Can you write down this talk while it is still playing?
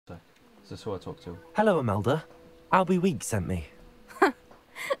this who I talk to? Hello, Imelda. Albie Weeks sent me.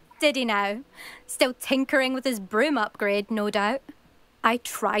 Did he now? Still tinkering with his broom upgrade, no doubt. I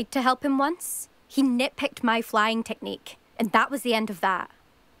tried to help him once. He nitpicked my flying technique, and that was the end of that.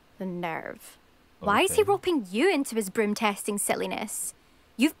 The nerve. Why is he roping you into his broom testing silliness?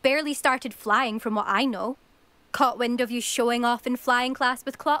 You've barely started flying from what I know. Caught wind of you showing off in flying class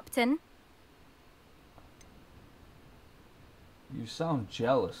with Clopton. You sound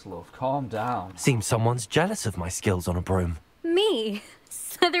jealous, love. Calm down. Seems someone's jealous of my skills on a broom. Me?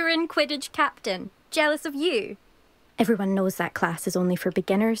 Slytherin Quidditch captain. Jealous of you? Everyone knows that class is only for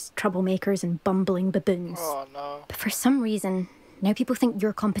beginners, troublemakers, and bumbling baboons. Oh, no. But for some reason, now people think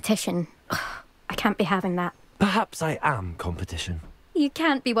you're competition. Ugh, I can't be having that. Perhaps I am competition. You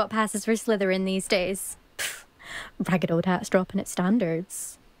can't be what passes for Slytherin these days. Pfft, ragged old hat's dropping its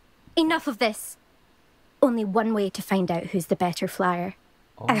standards. Enough of this. Only one way to find out who's the better flyer.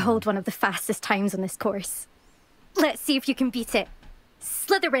 I hold one of the fastest times on this course. Let's see if you can beat it.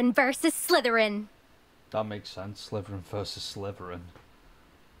 Slytherin versus Slytherin. That makes sense. Slytherin versus Slytherin.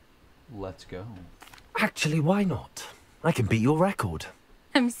 Let's go. Actually, why not? I can beat your record.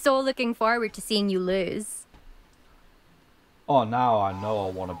 I'm so looking forward to seeing you lose. Oh, now I know I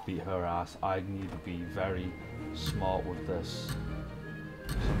want to beat her ass. I need to be very smart with this.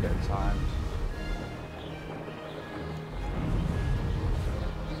 So I'm getting timed.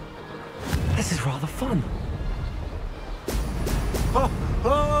 This is rather fun. Oh!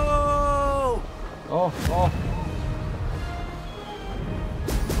 Oh! Oh, oh.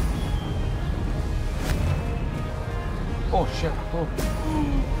 Oh shit. Oh.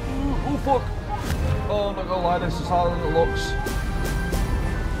 Oh fuck. Oh, I'm not gonna lie, this is harder than it looks.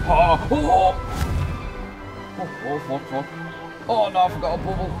 Oh, oh, oh, fuck, fuck. Oh no, I forgot a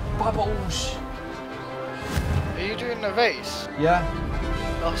bubble. Bubbles. Are you doing a race? Yeah.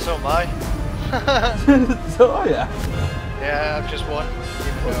 Oh, so am I. Oh yeah. Yeah, I've just won.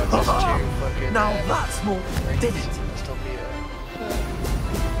 Even though it's just two fucking... Now that's more... Did it? Still beat her.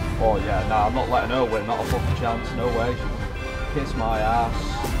 Oh yeah, nah, I'm not letting her win, not a fucking chance, no way. Kiss my ass.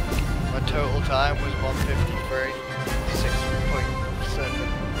 My total time was 153, 6.7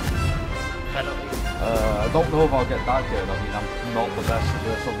 penalty. I don't know if I'll get that good. I mean, I'm not the best at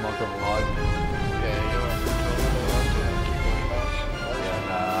this, I'm not gonna lie. Yeah, you're on the keyboard mouse. Yeah,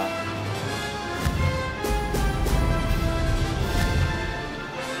 nah.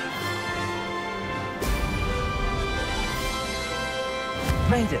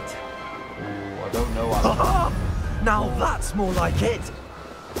 Made it. Ooh, I don't know. Now that's more like it.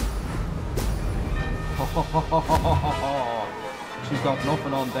 She's got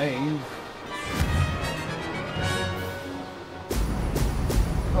nothing on Dave.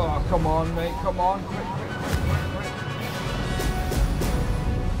 Oh, come on, mate, come on. Quick, quick, quick, quick, quick.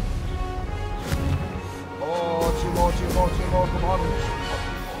 Oh, two more, come on.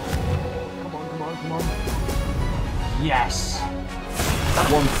 Oh, come on, come on. Yes.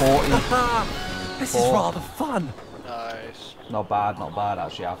 140. This is rather fun. Nice. Not bad,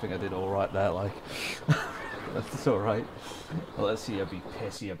 actually. I think I did alright there, like. That's alright. Well, let's see, I'll be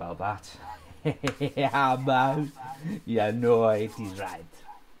pissy about that. Yeah, man. Yeah, no, it is right.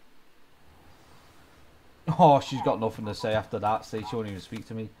 Oh, she's got nothing to say after that. She won't even speak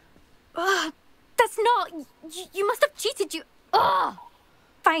to me. That's not... You must have cheated, you... Ugh.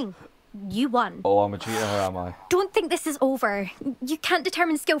 Fine. You won. Oh, I'm a cheater, am I? Don't think this is over. You can't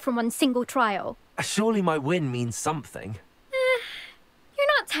determine skill from one single trial. Surely my win means something.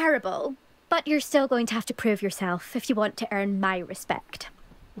 You're not terrible, but you're still going to have to prove yourself if you want to earn my respect.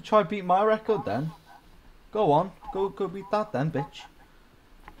 We'll try beat my record then. Go on. Go beat that then, bitch.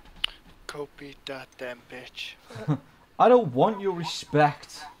 Go beat that damn bitch. I don't want your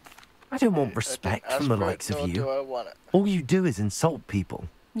respect. I don't want respect from the likes of you. Do I want it? All you do is insult people.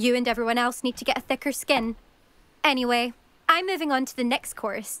 You and everyone else need to get a thicker skin. Anyway, I'm moving on to the next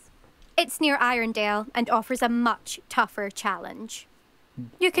course. It's near Irondale and offers a much tougher challenge.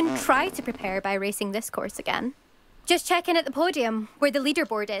 You can try to prepare by racing this course again. Just check in at the podium, where the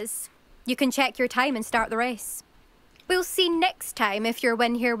leaderboard is. You can check your time and start the race. We'll see next time if your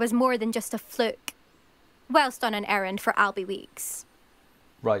win here was more than just a fluke. Whilst on an errand for Albie Weeks.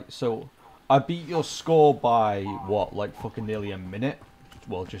 Right, so I beat your score by, what, like fucking nearly a minute?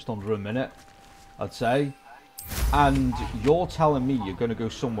 Well, just under a minute, I'd say. And you're telling me you're going to go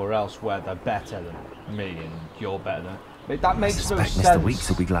somewhere else where they're better than me and you're better than... But that makes no sense. Mr. Weeks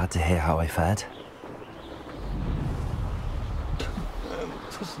will be glad to hear how I fared.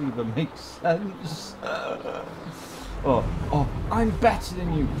 Doesn't even make sense. Oh, I'm better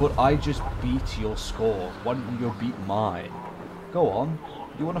than you, but I just beat your score. Why don't you go beat mine? Go on.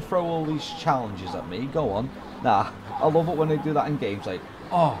 You want to throw all these challenges at me? Go on. Nah, I love it when they do that in games. Like,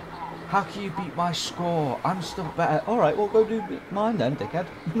 oh, how can you beat my score? I'm still better. All right, well, go do mine then, dickhead.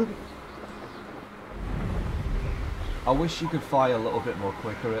 I wish you could fly a little bit more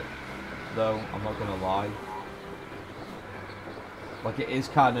quicker, though. I'm not gonna lie. Like, it is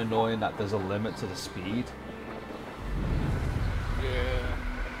kind of annoying that there's a limit to the speed. Yeah.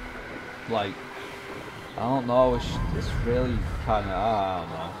 Like, I don't know, it's really kind of, I don't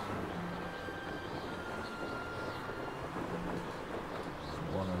know. It's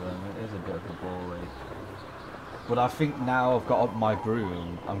one of them, it is a bit of a ball ache. But I think now I've got up my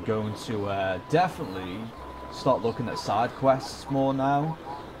broom, I'm going to definitely start looking at side quests more now.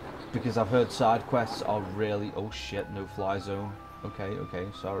 Because I've heard side quests are really, oh shit, no fly zone. Okay,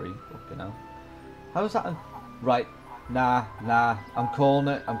 sorry, fucking hell. How's that? Right. Nah, I'm calling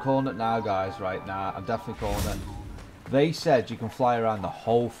it now, guys, right, nah, I'm definitely calling it. They said you can fly around the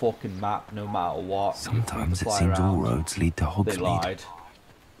whole fucking map, no matter what. Sometimes it seems all roads lead to Hogsmeade. They lied.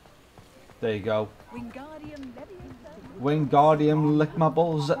 There you go. Wingardium lick my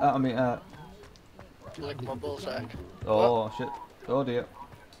balls, Lick my ballsack. Oh, shit. Oh, dear.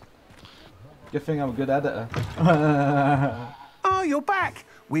 Good thing I'm a good editor. Oh, you're back!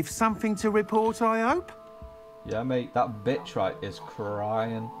 With something to report, I hope? Yeah, mate, that bitch, right, is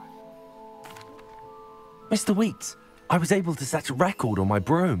crying. Mr. Wheats, I was able to set a record on my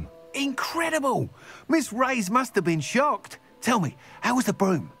broom. Incredible! Miss Reyes must have been shocked. Tell me, how was the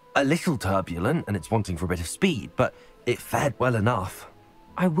broom? A little turbulent, and it's wanting for a bit of speed, but it fared well enough.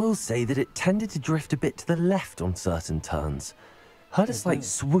 I will say that it tended to drift a bit to the left on certain turns. Heard a slight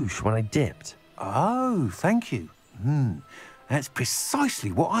swoosh when I dipped. Oh, thank you. That's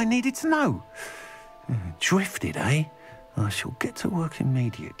precisely what I needed to know. Drifted, eh? I shall get to work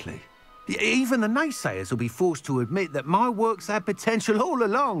immediately. Even the naysayers will be forced to admit that my work's had potential all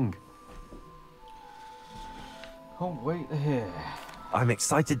along. Can't wait to hear. I'm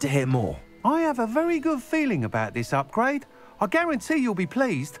excited to hear more. I have a very good feeling about this upgrade. I guarantee you'll be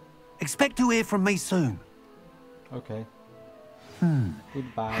pleased. Expect to hear from me soon. Okay.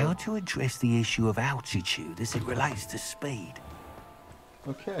 Goodbye. How to address the issue of altitude as it relates to speed?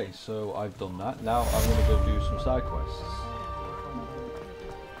 Okay, so I've done that. Now I'm gonna go do some side quests.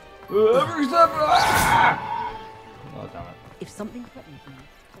 Every step. Oh damn it! If something threatens me,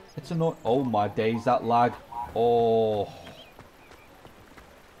 It's annoying. Oh my days, that lag. Oh.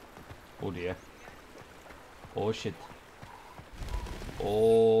 Oh dear. Oh shit.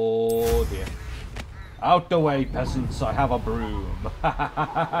 Oh dear. Out the way, peasants! I have a broom.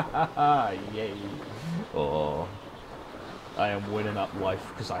 Yay! Oh. I am winning at life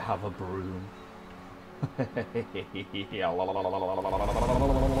because I have a broom.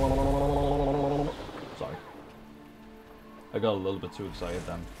 Sorry. I got a little bit too excited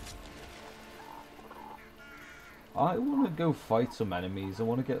then. I want to go fight some enemies. I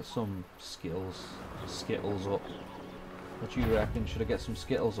want to get some skittles up. What do you reckon? Should I get some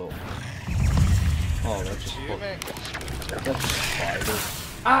skittles up? Oh, that's just that's just spiders.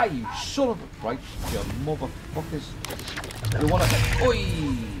 Ah, you son of a... Right, you motherfuckers. You wanna...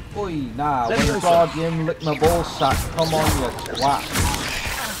 Oi, nah, Wingardium lick my ballsack. Come on, you twat.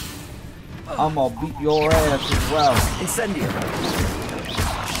 I'm gonna beat your ass as well. Incendium.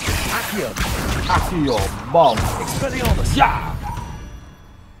 Accio, bomb. Expelliarmus. Yeah!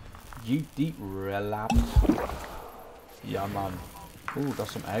 You deep relapse. Yeah, man. Ooh, got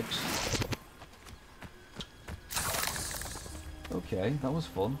some eggs. Okay, that was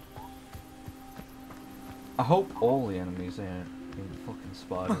fun. I hope all the enemies ain't fucking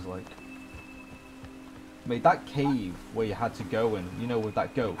spiders like. Mate, that cave where you had to go in, you know, with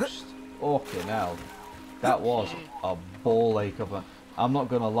that ghost. Fucking hell. That was a ball ache of a... I'm not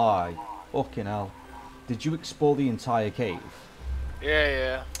gonna lie. Fucking hell. Did you explore the entire cave?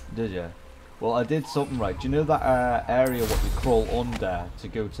 Yeah. Did you? Well, I did something right. Do you know that area what you crawl under to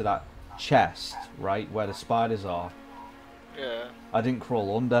go to that chest, right, where the spiders are? Yeah. I didn't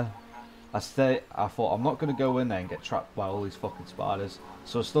crawl under. I thought I'm not going to go in there and get trapped by all these fucking spiders.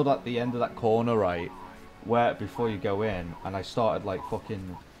 So I stood at the end of that corner, right, where before you go in, and I started like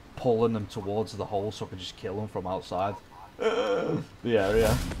fucking pulling them towards the hole so I could just kill them from outside the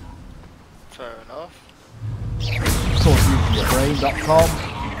area. Fair enough. Talkingtoyourbrain.com.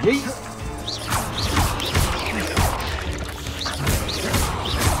 Yeet!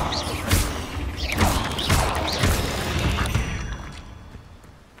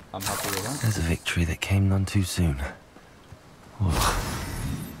 I'm happy with that. There's a victory that came none too soon.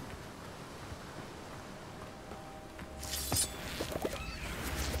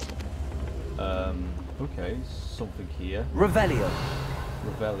 Okay, something here. Revelio.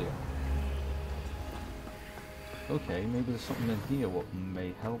 Revelio. Okay, maybe there's something in here what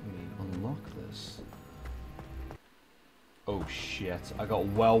may help me unlock this. Oh shit, I got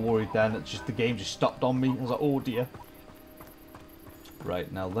well worried then. It's just the game just stopped on me. I was like, oh dear.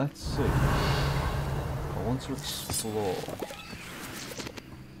 Right, now let's see. I want to explore.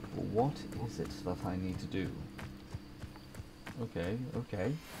 But what is it that I need to do? Okay,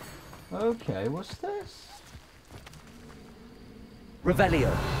 okay. Okay, what's this?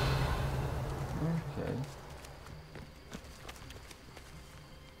 Revelio. Okay.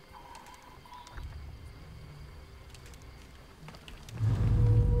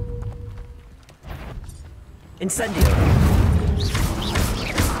 Incendio.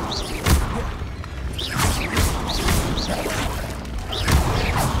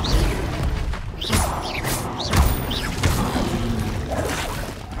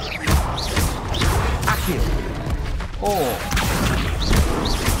 Accio. Oh!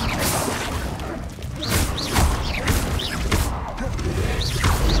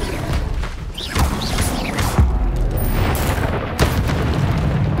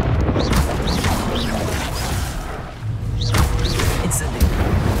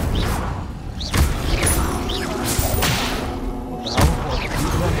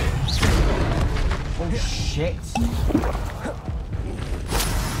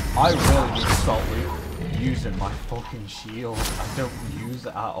 I really need to start using my fucking shield. I don't use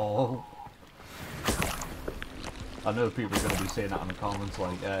it at all. I know people are going to be saying that in the comments,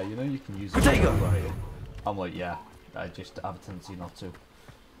 like, you know, you can use it. Right? I'm like, yeah, I just have a tendency not to.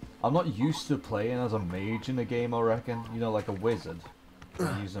 I'm not used to playing as a mage in a game, I reckon. You know, like a wizard.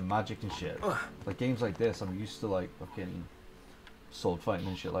 Using magic and shit. Like games like this, I'm used to like fucking sword fighting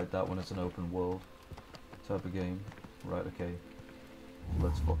and shit like that when it's an open world type of game. Right, okay.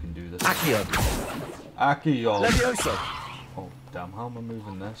 Let's fucking do this. Accio. Accio. Levioso. Oh, damn, how am I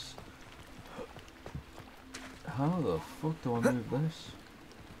moving this? How the fuck do I move this?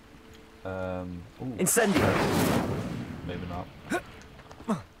 Ooh. Incendio. Maybe not.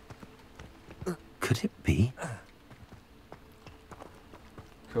 Could it be?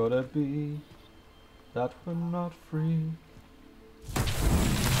 Could it be that we're not free?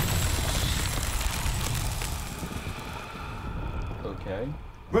 Okay.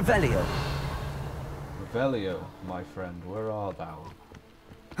 Revelio. Revelio, my friend, where are thou?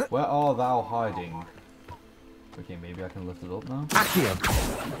 Where are thou hiding? Okay, maybe I can lift it up now? Accio.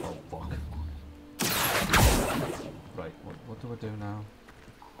 Oh, fuck. Right, what do I do now?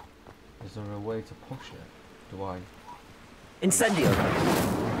 Is there a way to push it? Do I... Incendio.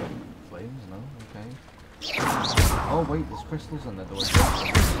 Flames? No? Okay. Oh, wait, there's crystals in there. Do I...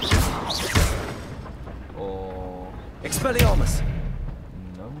 Or... Expelliarmus.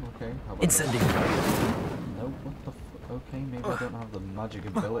 No? Okay. How about Incendio. No, what the f... Okay, maybe I don't have the magic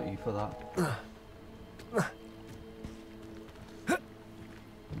ability for that.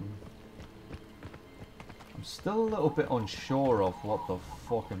 I'm still a little bit unsure of what the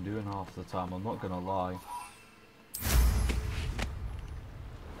fuck I'm doing half the time, I'm not gonna lie.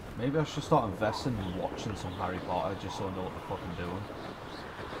 Maybe I should start investing in watching some Harry Potter just so I know what the fuck I'm doing.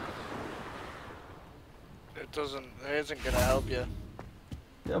 It isn't gonna help you.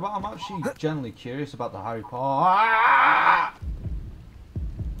 Yeah, but I'm actually genuinely curious about the Harry Potter. Ah!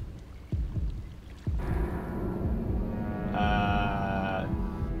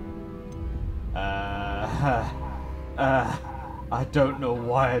 I don't know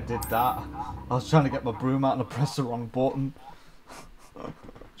why I did that. I was trying to get my broom out and I pressed the wrong button.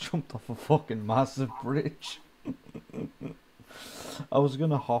 Jumped off a fucking massive bridge. I was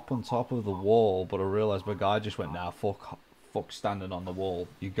gonna hop on top of the wall, but I realised my guy just went, nah, fuck standing on the wall.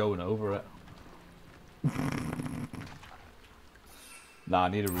 You're going over it. Nah, I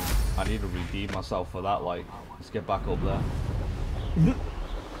need to redeem myself for that. Like, let's get back up there.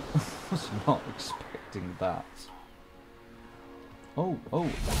 Was not expecting that. Oh,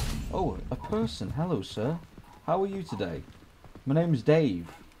 a person. Hello, sir. How are you today? My name is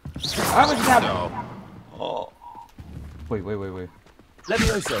Dave. Oh. Wait.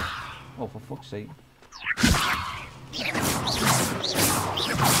 Levioso. Oh, for fuck's sake.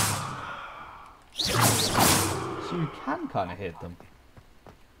 So you can kind of hit them.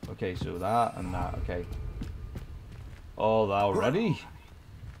 Okay, so that and that, okay. Oh, thou ready?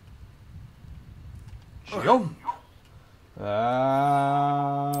 Jump! And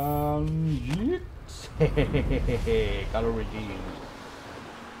yeet. Gotta redeem.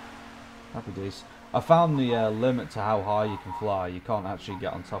 Happy days. I found the limit to how high you can fly. You can't actually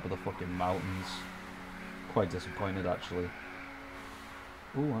get on top of the fucking mountains. Quite disappointed, actually.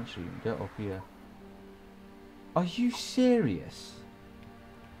 Oh, actually, you can get up here. Are you serious?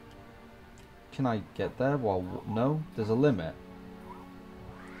 can I get there? Well, no, there's a limit.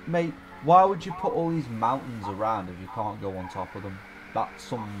 Mate, why would you put all these mountains around if you can't go on top of them? That's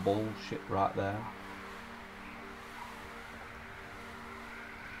some bullshit right there.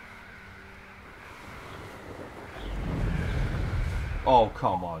 Oh,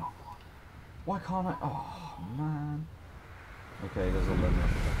 come on. Why can't I? Oh, man. Okay, there's a limit.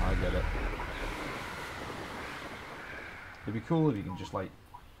 I get it. It'd be cool if you can just, like,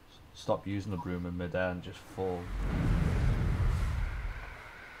 stop using the broom in mid-air and just fall.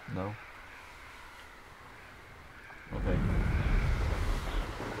 No? Okay.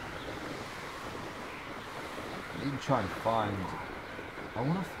 I need to try and find... I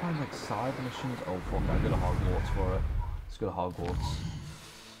want to find, like, side missions. Oh, fuck, I go to Hogwarts for it. Let's go to Hogwarts.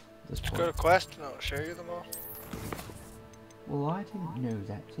 Just go to quest and I'll show you them all. Well, I didn't know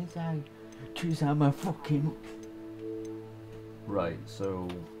that, did I? Because I'm a fucking... Right, so...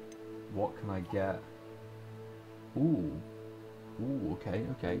 What can I get? Ooh. Ooh, okay,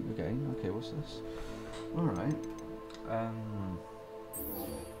 what's this? Alright.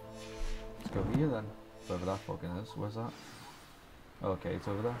 Let's go here then. Whatever that fucking is. Where's that? Okay, it's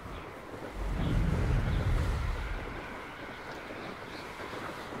over there.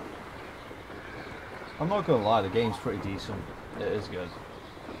 I'm not gonna lie, the game's pretty decent. It is good.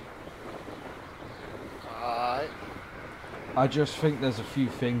 I just think there's a few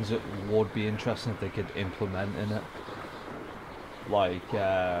things that would be interesting if they could implement in it. Like,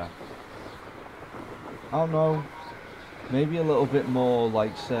 I don't know, maybe a little bit more,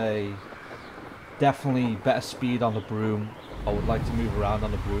 like, say, definitely better speed on the broom. I would like to move around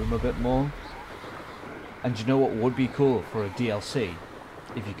on the broom a bit more. And you know what would be cool for a DLC?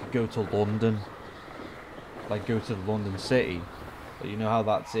 If you could go to London. Like, go to the London City. But you know how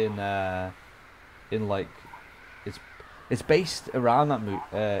that's in like, it's based around that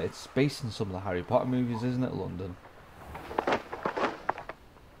it's based in some of the Harry Potter movies, isn't it, London?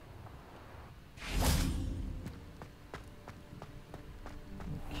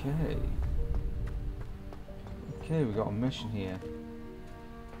 Okay. Okay, we got a mission here.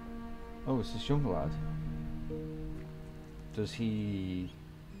 Oh, it's this young lad. Does he...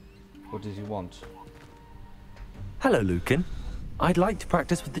 What does he want? Hello, Lucan. I'd like to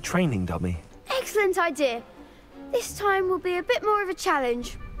practice with the training dummy. Excellent idea. This time will be a bit more of a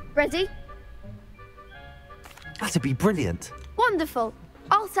challenge. Ready? That'd be brilliant. Wonderful.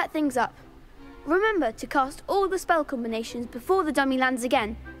 I'll set things up. Remember to cast all the spell combinations before the dummy lands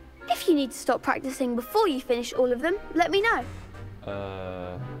again. If you need to stop practicing before you finish all of them, let me know.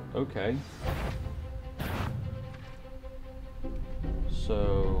 Okay.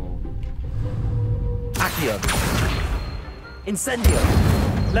 So... Accio. Incendio.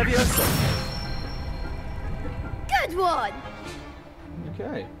 Levioso. Good one!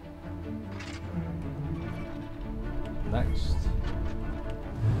 Okay. Next.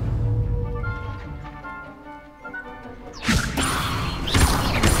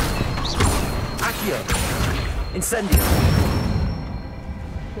 Accio. Incendio.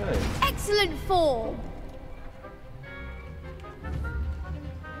 Okay. Excellent form!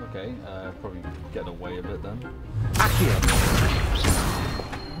 Okay, probably get away a bit then. Accio.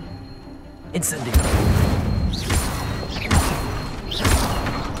 Incendio.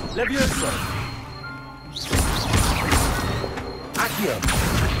 Levioso. Accio.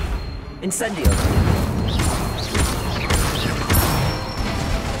 Incendio.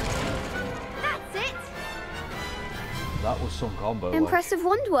 That's it! That was some combo. Impressive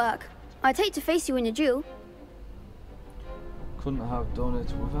wand work. I'd hate to face you in a duel. Couldn't have done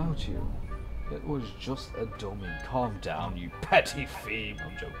it without you. It was just a dummy. Calm down, you petty fiend.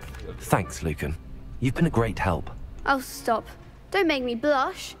 I'm joking. Thanks, Lucan. You've been a great help. Oh, stop. Don't make me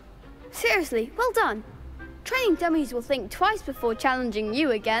blush. Seriously, well done. Training dummies will think twice before challenging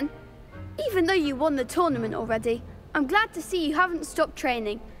you again. Even though you won the tournament already, I'm glad to see you haven't stopped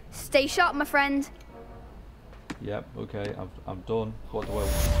training. Stay sharp, my friend. Yep, okay, I'm done. What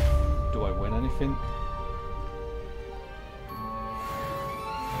do I win anything?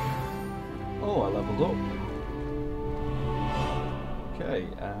 Oh, I leveled up. Okay,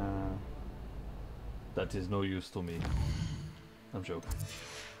 that is no use to me. I'm joking.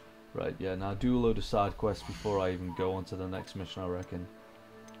 Right, yeah, now do a load of side quests before I even go on to the next mission, I reckon.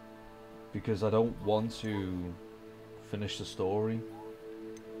 Because I don't want to finish the story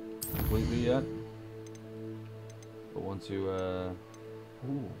completely yet. I want to,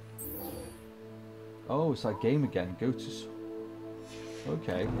 ooh. Oh, it's that game again. Go to...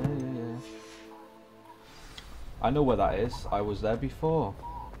 Okay, yeah. I know where that is. I was there before.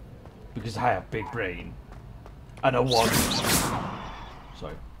 Because I have big brain. And a wand.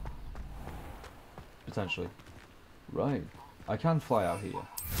 Sorry. potentially. Right. I can fly out here.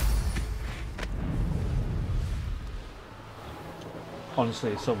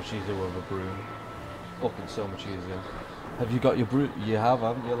 Honestly, it's so much easier with a broom. Fucking so much easier. Have you got your broom? You have,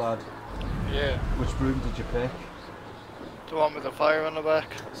 haven't you, lad? Yeah. Which broom did you pick? The one with the fire on the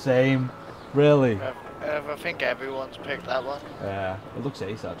back. Same. Really? I think everyone's picked that one. Yeah. It looks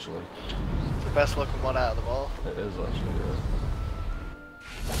ace, actually. It's the best looking one out of them all. It is, actually,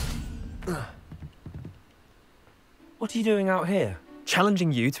 yeah. What are you doing out here?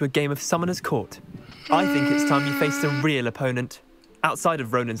 Challenging you to a game of Summoner's Court. I think it's time you faced a real opponent. Outside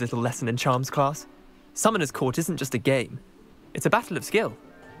of Ronan's little lesson in charms class, Summoner's Court isn't just a game. It's a battle of skill.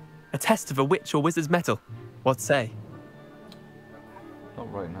 A test of a witch or wizard's mettle. What say?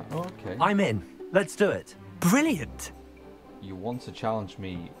 Not right now. Oh, okay. I'm in. Let's do it. Brilliant! You want to challenge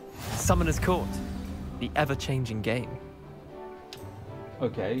me? Summoner's Court. The ever-changing game.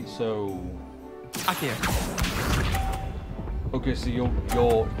 Okay, so... Akio. Okay, so you're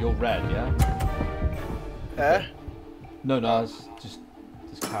red, yeah? Eh? No, it's just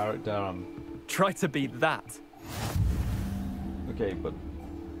this character. Try to beat that. Okay, but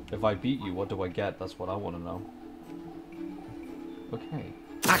if I beat you, what do I get? That's what I want to know. Okay.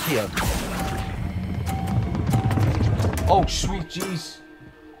 Akio. Oh, sweet jeez.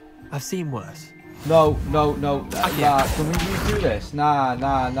 I've seen worse. No. Nah, can we redo this? Nah.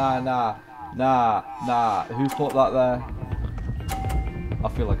 Who put that there? I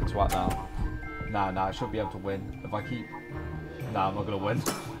feel like a twat now. Nah, I should be able to win. If I keep... Nah, I'm not gonna win.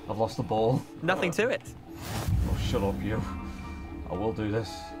 I've lost the ball. Nothing to it. Oh, shut up, you. I will do this.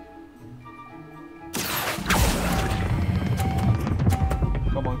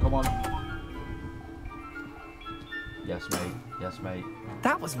 Come on. Yes, mate.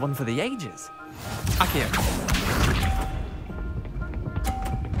 That was one for the ages. Akio.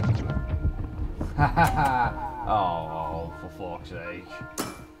 Oh, for fuck's sake.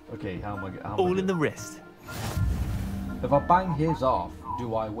 Okay, how am I All in the wrist. If I bang his off,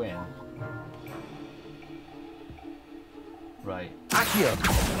 do I win? Right. Akio.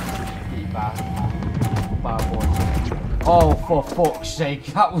 Bad boy. Oh, for fuck's sake,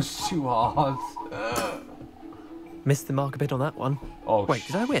 that was too hard. Missed the mark a bit on that one. Oh, wait,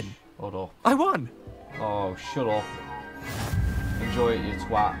 did I win? Hold up. I won. Oh, shut up. Enjoy it, you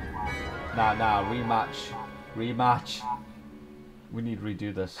twat. Nah, rematch. We need to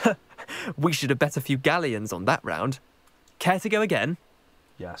redo this. We should have bet a few galleons on that round. Care to go again?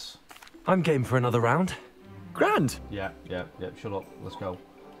 Yes. I'm game for another round. Grand. Yeah, shut up. Let's go.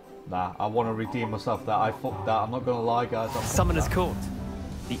 Nah, I want to redeem myself that I fucked that. I'm not going to lie, guys. Summoner's Court.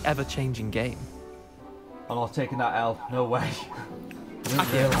 The ever-changing game. I'm not taking that L. No way. I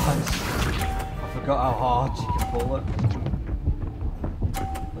didn't realise. I forgot how hard you can pull it.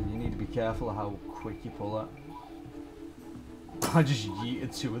 But you need to be careful of how quick you pull it. I just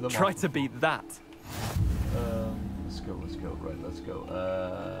yeeted two of them Try off. to beat that. Let's go. Right, let's go.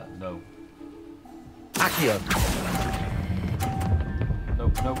 No. Akio.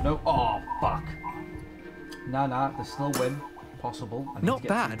 No. Oh, fuck. Nah. There's still win. Possible. I need Not to get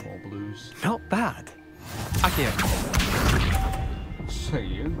bad. 2 more blues. Not bad. Akio. So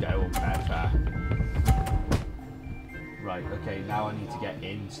you know better. Right, okay, now I need to get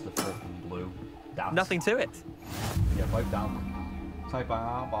into the fucking blue. That's... Nothing to it. Yeah, pipe down. Type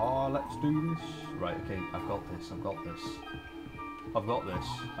out, oh, let's do this. Right, okay, I've got this. I know I got this.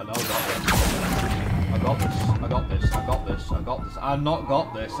 I not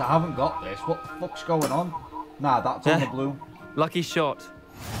got this. I haven't got this. What the fuck's going on? Nah, that's on the blue. Lucky shot.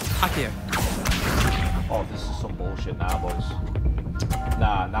 Akio. Oh, this is some bullshit now, boys.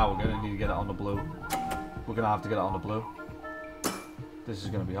 Nah, now we're gonna need to get it on the blue. We're gonna have to get it on the blue. This is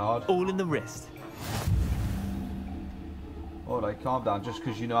gonna be hard. All in the wrist. Alright, calm down. Just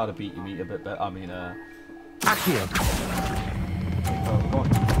because you know how to beat your meat a bit better. I mean, Akio.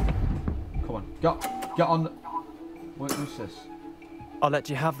 Come on. Get on. What's this? I'll let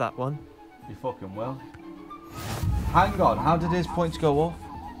you have that one. You fucking will. Hang on. How did his points go off?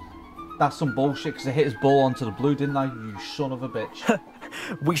 That's some bullshit because I hit his ball onto the blue, didn't I? You son of a bitch.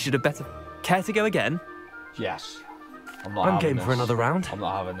 We should have better. Care to go again? Yes. I'm game for another round. I'm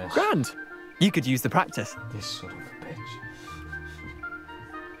not having this. Grand. You could use the practice. This son of a bitch.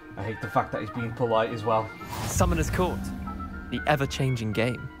 I hate the fact that he's being polite as well. Summoner's Court. The ever-changing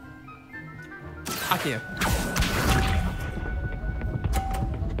game. Akio.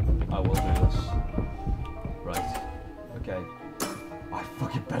 I will do this. Right. Okay. I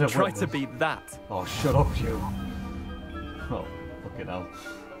fucking better Try win to this. beat that. Oh, shut up, you. Oh, fucking hell.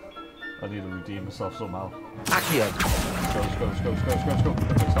 I need to redeem myself somehow. Akio. Let's go.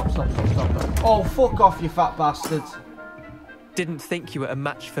 Okay, stop. stop. Oh, fuck off, you fat bastard. Didn't think you were a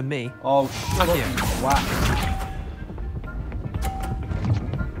match for me. Oh, shut up, you twat.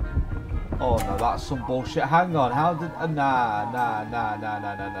 Oh, no, that's some bullshit. Hang on, how did... Nah.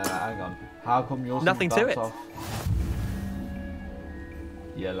 Hang on. How come yours Nothing to it. off?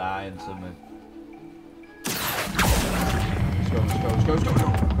 You're lying to me. Let's go.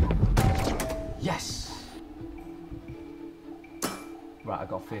 Yes! Right, I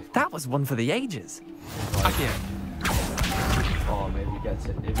got 50. That was one for the ages. Accio. Oh, maybe he gets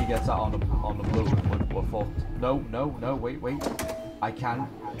it. If he gets that on the blue, we're fucked. No, wait. I can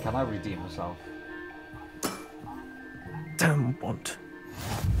I redeem myself? Don't want.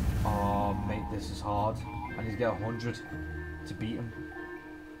 Oh, mate, this is hard. I need to get 100 to beat him.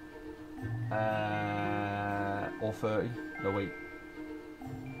 Or 30. No, wait.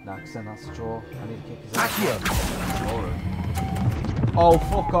 Nah, because then that's a draw. I need to kick his ass. Oh,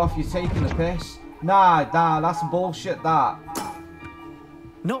 fuck off. You're taking the piss. Nah, that's bullshit, that.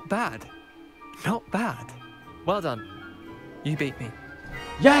 Not bad. Well done. You beat me.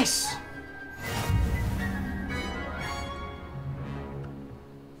 Yes!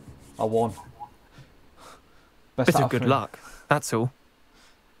 I won. Best Bit out of good 3. luck, that's all.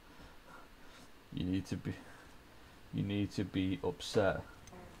 You need to be upset.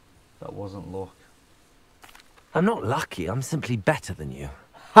 That wasn't luck. I'm not lucky, I'm simply better than you.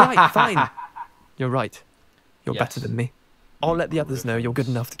 Right, fine. You're right. You're Yes. better than me. I'll let the others know you're good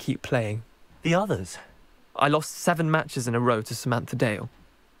enough to keep playing. The others? I lost 7 matches in a row to Samantha Dale.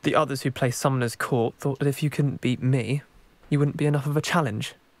 The others who play Summoner's Court thought that if you couldn't beat me, you wouldn't be enough of a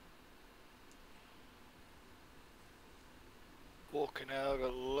challenge. Walking out,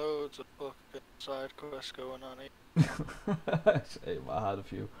 got loads of fucking side quests going on here. Shame, I had a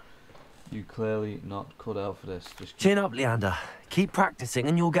few. You clearly not cut out for this. Just Chin up, Leander. Keep practicing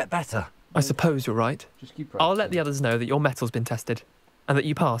and you'll get better. I suppose you're right. Just keep practicing. I'll let the others know that your metal's been tested, and that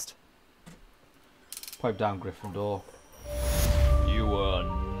you passed. Pipe down, Gryffindor. You are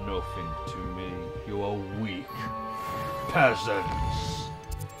nothing to me. You are weak. Peasants.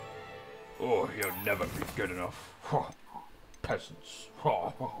 Oh, you'll never be good enough. Peasants.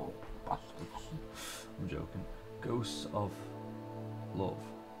 Bastards. I'm joking. Ghosts of love.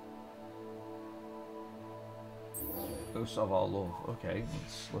 Ghosts of our love. Okay,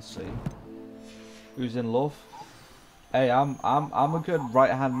 let's see. Who's in love? Hey, I'm a good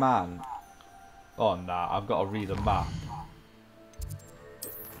right-hand man. Oh nah, I've got to read a map.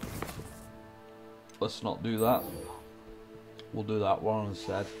 Let's not do that. We'll do that one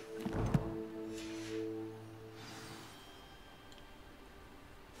instead.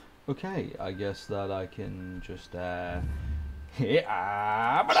 Okay, I guess that I can just damn it.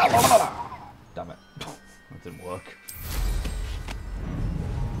 That didn't work.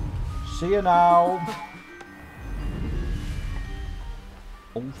 See you now.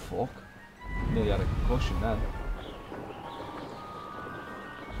 Oh fuck. Nearly had a concussion then.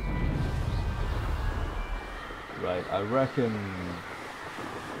 Right, I reckon...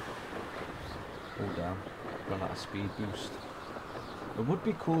 Oh damn, run out of speed boost. It would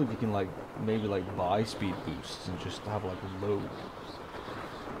be cool if you can like, maybe like buy speed boosts and just have like a load.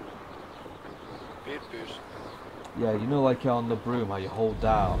 Speed boost. Yeah, you know like on the broom how you hold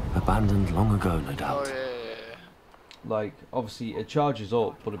down. Abandoned long ago, no Oh doubt. yeah. Like, obviously it charges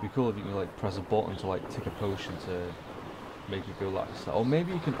up, but it'd be cool if you can like press a button to like take a potion to make it go like that. Or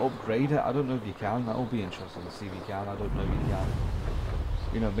maybe you can upgrade it, I don't know if you can, that will be interesting to see if you can, I don't know if you can.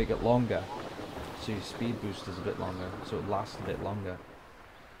 You know, make it longer. So your speed boost is a bit longer, so it lasts a bit longer.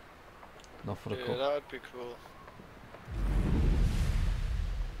 Not for the Yeah, cup. that would be cool.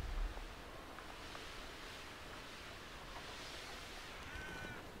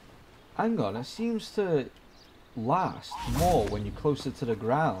 Hang on, it seems to last more when you're closer to the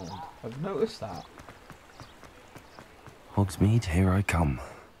ground. I've noticed that. Hogsmeade, here I come.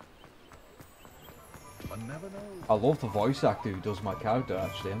 I love the voice actor who does my character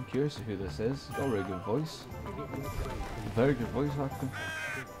actually. I'm curious who this is. He's got a really good voice. Very good voice acting.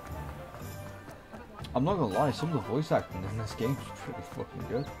 I'm not gonna lie, some of the voice acting in this game is pretty fucking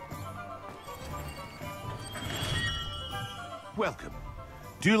good. Welcome.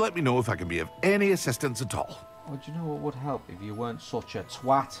 Do let me know if I can be of any assistance at all. Oh, do you know what would help if you weren't such a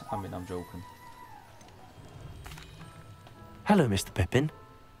twat? I mean, I'm joking. Hello, Mr. Pippin.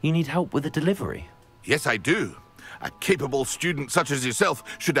 You need help with a delivery? Yes, I do. A capable student such as yourself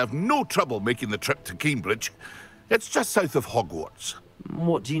should have no trouble making the trip to Cambridge. It's just south of Hogwarts.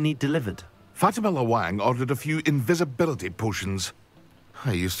 What do you need delivered? Fatima Lawang ordered a few invisibility potions.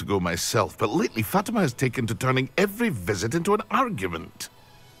 I used to go myself, but lately Fatima has taken to turning every visit into an argument.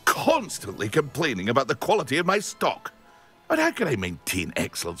 constantly complaining about the quality of my stock. But how can I maintain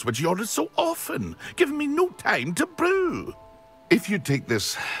excellence when she orders so often, giving me no time to brew? If you take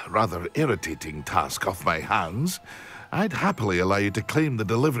this rather irritating task off my hands, I'd happily allow you to claim the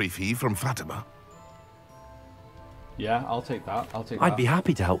delivery fee from Fatima. Yeah, I'll take that. I'll take that. I'd be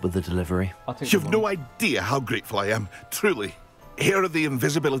happy to help with the delivery. I'll take You've the no money. idea how grateful I am, truly. Here are the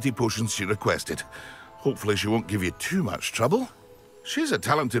invisibility potions she requested. Hopefully she won't give you too much trouble. She's a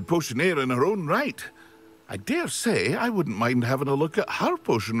talented potioneer in her own right. I dare say I wouldn't mind having a look at her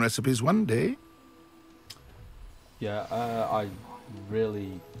potion recipes one day. Yeah, I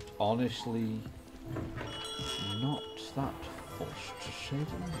really, honestly, not that forced to say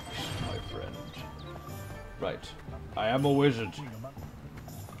the least, my friend. Right, I am a wizard.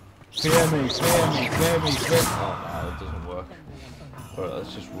 Fear me, fear me, fear me, fear me. Oh no, it doesn't work. Alright,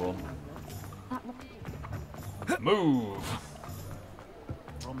 let's just run. Move!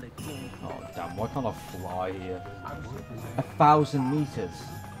 Oh damn, why can't I fly here? 1,000 meters.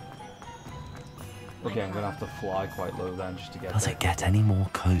 Okay, I'm gonna have to fly quite low then just to get Does there. it get any more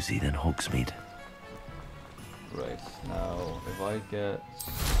cozy than Hogsmeade? Right, now if I get...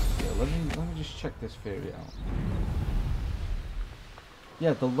 Yeah, let me just check this theory out.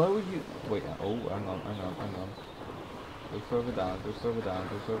 Yeah, the lower you... Wait, oh, hang on. Go further down, go further down,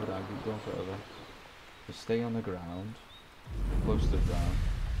 go further down, keep going further. Just stay on the ground. Close to the ground.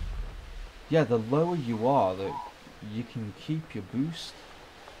 Yeah, the lower you are, you can keep your boost.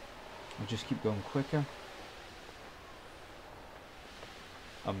 And just keep going quicker.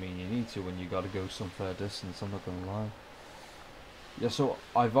 I mean, you need to when you gotta go some fair distance, I'm not gonna lie. Yeah, so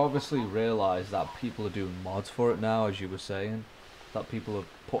I've obviously realised that people are doing mods for it now, as you were saying. That people are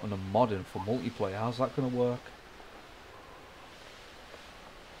putting a mod in for multiplayer. How's that gonna work?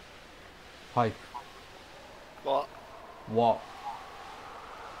 Pipe. What? What?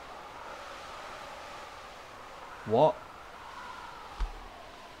 What?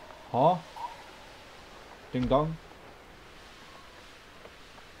 Huh? Ding dong?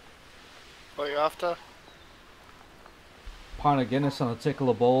 What you after? Pint of Guinness and a tickle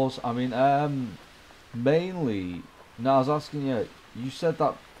of balls. I mean, mainly... No, I was asking you, you said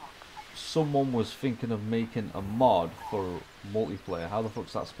that someone was thinking of making a mod for multiplayer. How the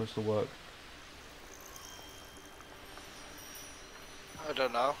fuck's that supposed to work? I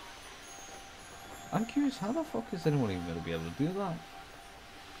don't know. I'm curious, how the fuck is anyone even going to be able to do that?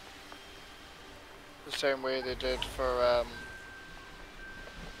 The same way they did for,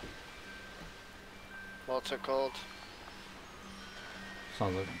 what's it called?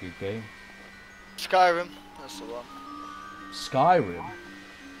 Sounds like a good game. Skyrim, that's the one. Skyrim?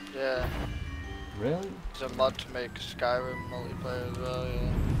 Yeah, Really? there's a mod to make Skyrim multiplayer as well,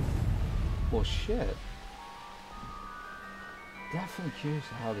 yeah. Well, shit. Definitely curious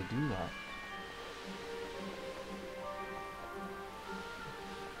how they do that.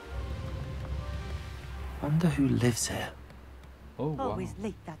 Wonder who lives here. Oh, wow. Always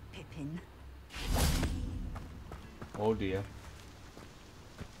late, that Pippin. Oh, dear.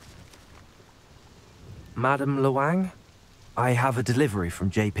 Madam Luang, I have a delivery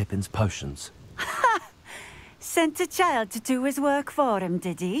from J. Pippin's Potions. Sent a child to do his work for him,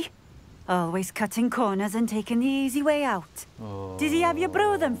 did he? Always cutting corners and taking the easy way out. Oh, Did he have you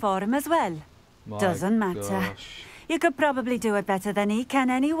brew them for him as well? my Doesn't matter. gosh. You could probably do it better than he can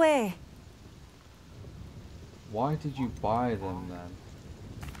anyway. Why did you buy them then?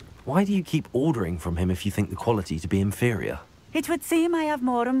 Why do you keep ordering from him if you think the quality to be inferior? It would seem I have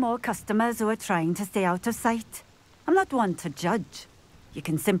more and more customers who are trying to stay out of sight. I'm not one to judge. You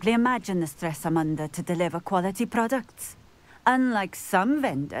can simply imagine the stress I'm under to deliver quality products. Unlike some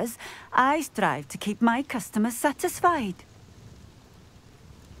vendors, I strive to keep my customers satisfied.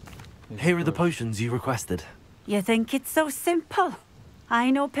 Here are the potions you requested. You think it's so simple?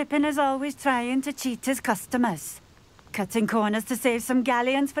 I know Pippin is always trying to cheat his customers. Cutting corners to save some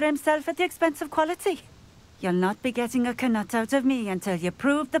galleons for himself at the expense of quality. You'll not be getting a canut out of me until you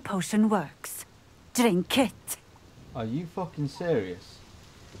prove the potion works. Drink it. Are you fucking serious?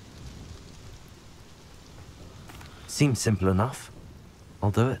 Seems simple enough.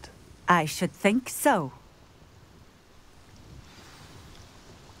 I'll do it. I should think so.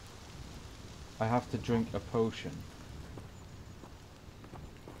 I have to drink a potion.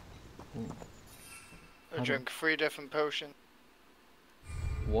 Ooh. I drink 3 different potions.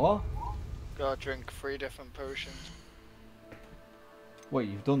 What? Gotta drink 3 different potions. Wait,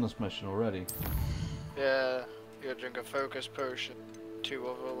 you've done this mission already? Yeah, you gotta drink a focus potion. 2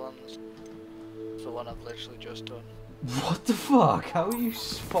 other ones. It's the one I've literally just done. What the fuck? How are you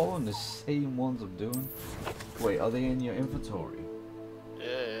following the same ones I'm doing? Wait, are they in your inventory? Yeah,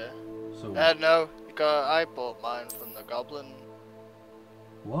 yeah. So No, I bought mine from the goblin.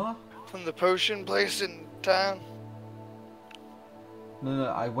 what? From the potion place in town. No,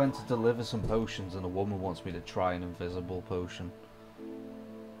 I went to deliver some potions and a woman wants me to try an invisible potion.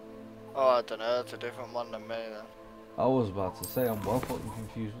 Oh, I don't know, it's a different one than me then. I was about to say, I'm well fucking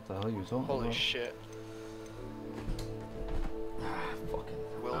confused what the hell you were talking Holy about. shit. Fucking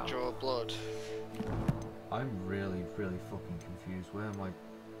Will hell. draw blood. I'm really fucking confused. Where am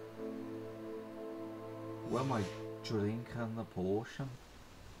I drinking the potion?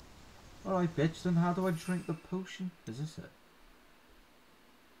 Alright, bitch, then how do I drink the potion? Is this it?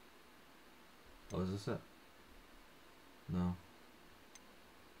 Oh, is this it? No.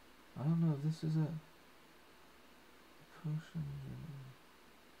 I don't know if this is it. Potion.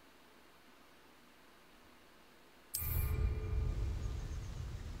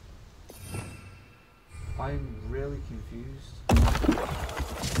 I'm really confused.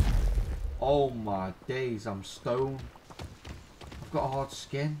 Oh my days, I'm stoned. I've got a hard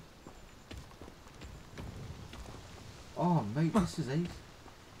skin. Oh mate, this is ace.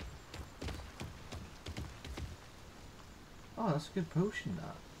 Oh, that's a good potion,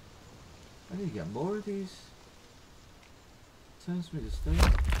 that. I need to get more of these. Turns me to stone.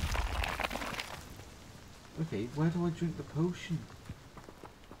 Okay, where do I drink the potion?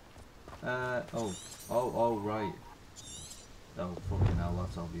 Oh, right. Oh, fucking hell,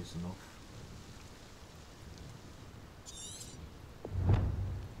 that's obvious enough.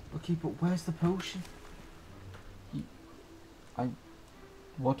 Okay, but where's the potion?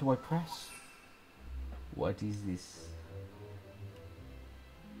 What do I press? What is this?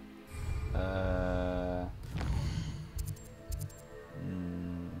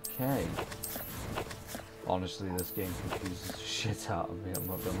 Okay. Honestly, this game confuses the shit out of me, I'm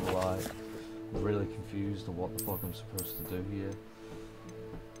not gonna lie. I'm really confused on what the fuck I'm supposed to do here.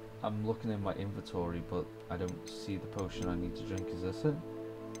 I'm looking in my inventory, but I don't see the potion I need to drink. Is this it?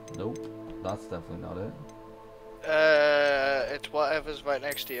 Nope, that's definitely not it. It's whatever's right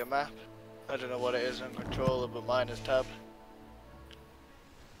next to your map. I don't know what it is on controller, but mine is tab.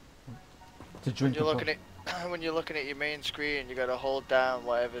 To drink When you're looking at your main screen, you gotta hold down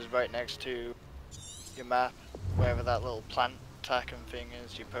whatever's right next to your map, wherever that little plant attacking thing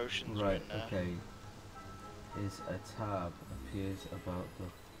is. Your potions are right, in there. okay. Is a tab appears about the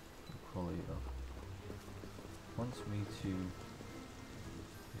quality of. Wants me to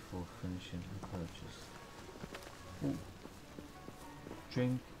before finishing the purchase. Ooh.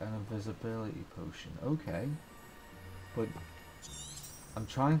 Drink an invisibility potion. Okay, but I'm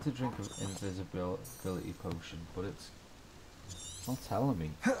trying to drink an invisibility potion, but it's not telling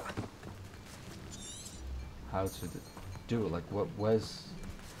me how to do it. Like,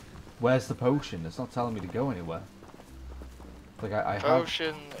 where's the potion? It's not telling me to go anywhere. Like, I have.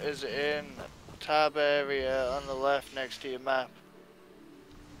 Potion is in tab area on the left next to your map.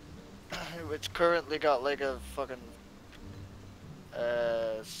 It's currently got like a fucking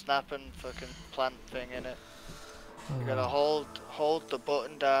snapping fucking plant thing in it. You gotta hold the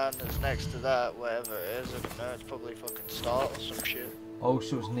button down that's next to that, whatever it is. I don't know, it's probably fucking start or some shit. Oh,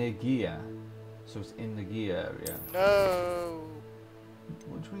 so it's near gear. So it's in the gear area. No.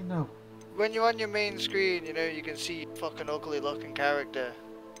 What do you mean no? When you're on your main screen, you know, you can see your fucking ugly looking character.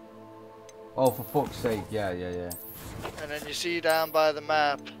 Oh, for fuck's sake, yeah. And then you see down by the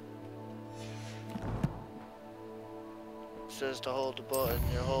map, it says to hold the button.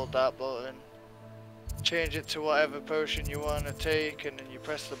 You hold that button, change it to whatever potion you want to take, and then you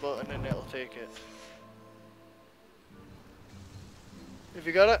press the button and it'll take it. Have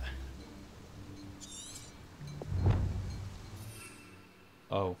you got it?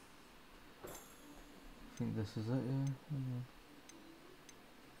 Oh. I think this is it,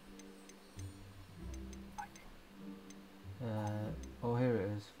 yeah. Oh, here it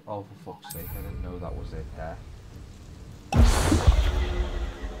is. Oh, for fuck's sake, I didn't know that was it there.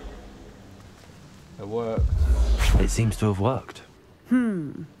 It worked. It seems to have worked.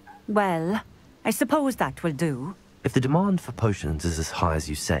 Well, I suppose that will do. If the demand for potions is as high as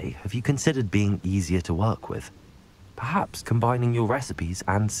you say, have you considered being easier to work with? Perhaps combining your recipes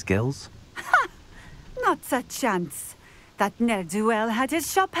and skills? Not a chance. That ne'er-do-well had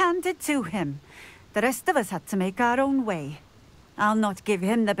his shop handed to him. The rest of us had to make our own way. I'll not give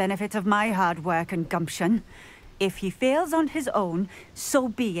him the benefit of my hard work and gumption. If he fails on his own, so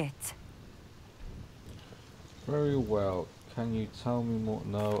be it. Very well. Can you tell me more?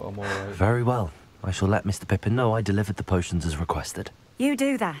 No, I'm alright. Very well. I shall let Mr. Pippin know I delivered the potions as requested. You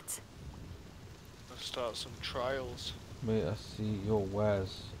do that. Let's start some trials. May I see your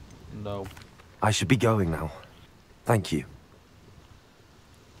wares? No. I should be going now. Thank you.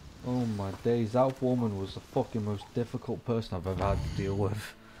 Oh my days, that woman was the fucking most difficult person I've ever had to deal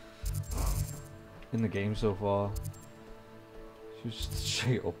with in the game so far. She was just a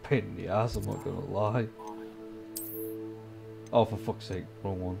straight up pain in the ass, I'm not gonna lie. Oh, for fuck's sake,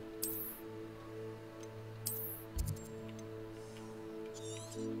 wrong one.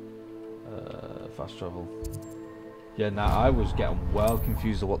 Fast travel. Yeah, nah, I was getting well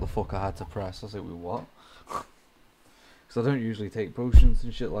confused of what the fuck I had to press. I was like, wait, what? Because I don't usually take potions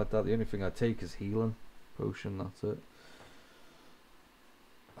and shit like that. The only thing I take is healing potion, that's it.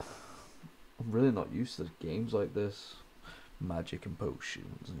 I'm really not used to games like this. Magic and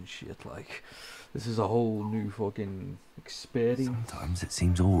potions and shit, like, this is a whole new fucking experience. Sometimes it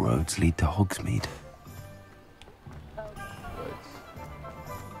seems all roads lead to Hogsmeade. Right.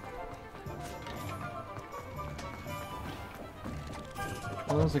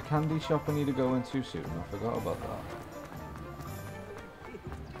 Well, there's a candy shop I need to go into soon. I forgot about that.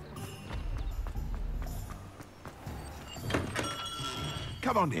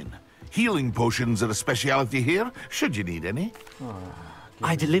 Come on in. Healing potions are a speciality here, should you need any. Oh,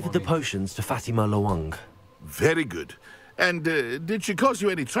 I delivered the money. potions to Fatima Lawang. Very good. And did she cause you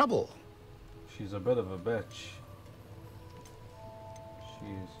any trouble? She's a bit of a bitch.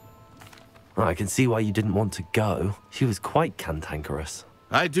 She's... I can see why you didn't want to go. She was quite cantankerous.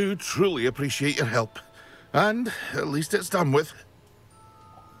 I do truly appreciate your help. And at least it's done with.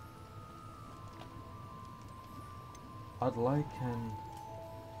 I'd like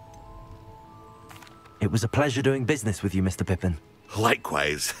It was a pleasure doing business with you, Mr. Pippin.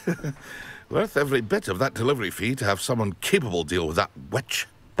 Likewise. Worth every bit of that delivery fee to have someone capable deal with that witch.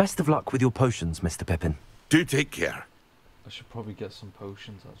 Best of luck with your potions, Mr. Pippin. Do take care. I should probably get some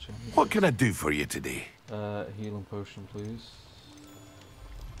potions, actually. What can I do for you today? Healing potion, please.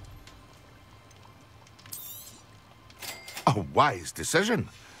 A wise decision.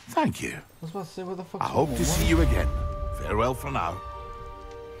 Thank you. I was about to say, where the fuck's I hope to see you again. Farewell for now.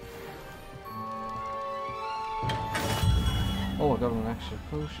 Oh, I got an extra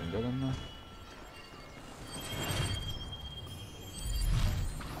potion. Get in there.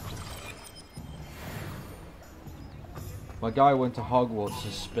 My guy went to Hogwarts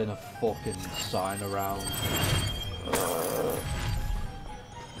to spin a fucking sign around.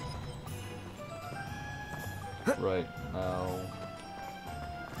 Right, now...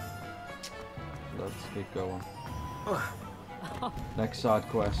 let's keep going. Next side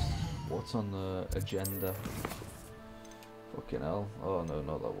quest. What's on the agenda? Fucking hell. Oh no,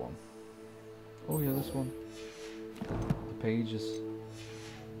 not that one. Oh yeah, this one. The pages.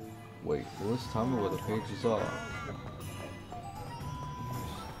 Wait, will this tell me where the pages are?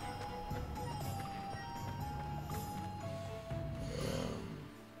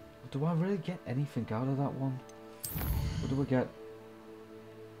 Do I really get anything out of that one? What do I get?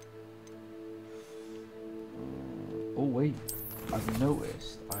 Oh wait, I've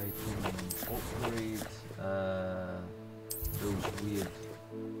noticed I can upgrade those weird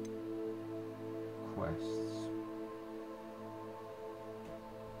quests.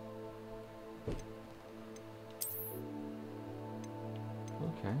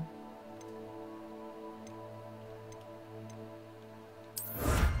 Okay.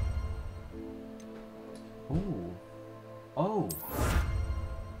 Ooh. Oh.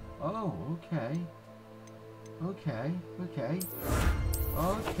 Oh, okay. Okay, okay.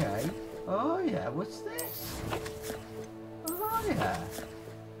 Okay. Oh yeah, what's this? Oh yeah.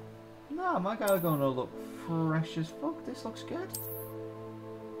 Nah, my guy's gonna look fresh as fuck. This looks good.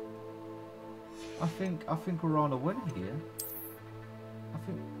 I think we're on a win here. I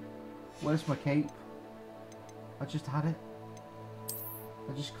think... where's my cape? I just had it.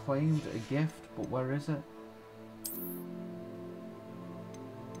 I just claimed a gift, but where is it?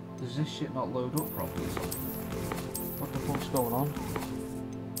 Does this shit not load up properly? What the fuck's going on?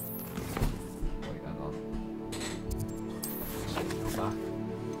 Wait, hang on. Go back.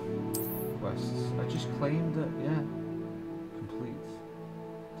 Quests. I just claimed it, yeah. Complete.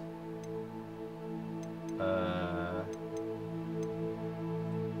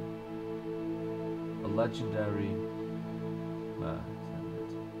 A legendary...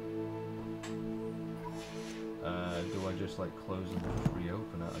 do I just like close and just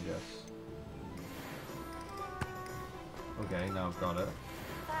reopen it, I guess? Okay, now I've got it.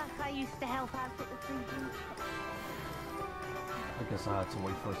 I used to help out at the prison. I guess I had to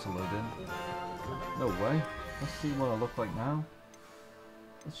wait for it to load in. No way. Let's see what I look like now.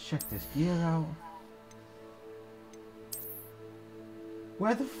 Let's check this gear out.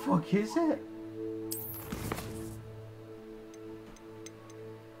 Where the fuck is it?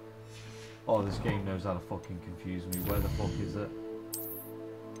 Oh, this game knows how to fucking confuse me. Where the fuck is it?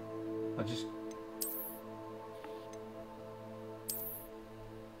 I just...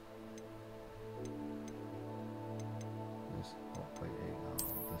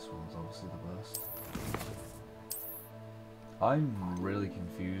 This one's obviously the best. I'm really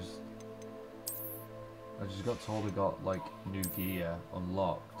confused. I just got told I got like new gear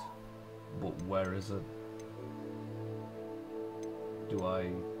unlocked, but where is it? Do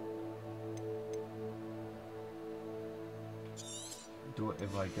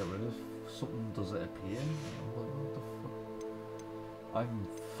if I get rid of something, does it appear? What the fuck? I'm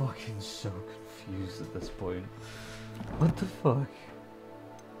fucking so confused at this point. What the fuck?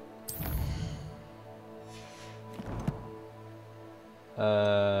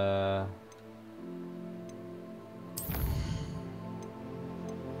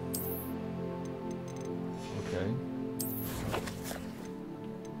 Okay.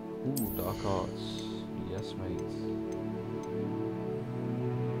 Ooh, dark arts. Yes, mate.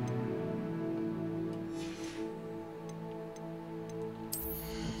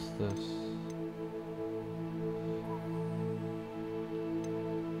 What's this?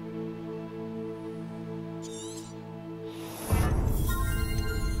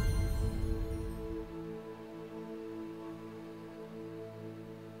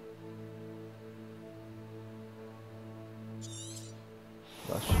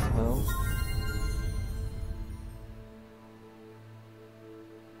 That should help.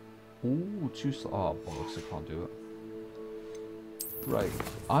 Ooh, oh, bollocks, I can't do it. Right,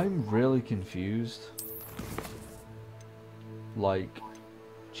 I'm really confused. Like,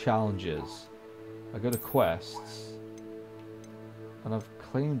 challenges. I go to quests, and I've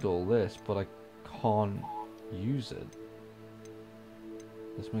claimed all this, but I can't use it.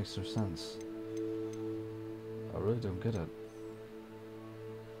 This makes no sense. I really don't get it.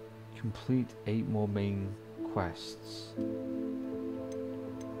 Complete 8 more main quests.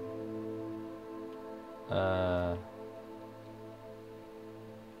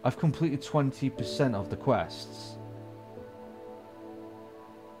 I've completed 20% of the quests.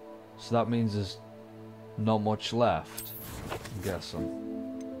 So that means there's not much left, I'm guessing.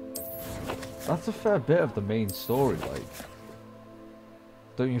 That's a fair bit of the main story, like.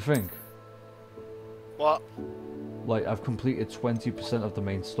 Don't you think? What? Like, I've completed 20% of the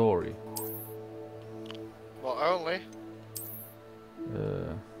main story. Well, only?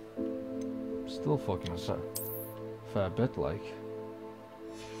 Still fucking fair bit, like.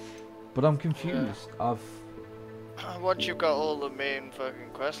 But I'm confused. Yeah. Once you've got all the main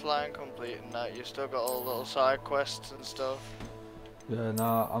fucking quest line complete and that, you've still got all the little side quests and stuff. Yeah,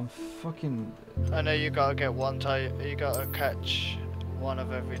 nah, I'm fucking... I know you gotta get one type, you gotta catch one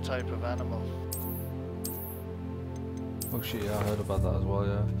of every type of animal. Oh shit, yeah, I heard about that as well,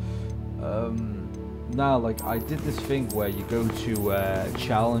 yeah. Now, like, I did this thing where you go to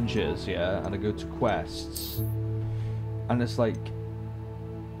challenges, yeah, and I go to quests. And it's like,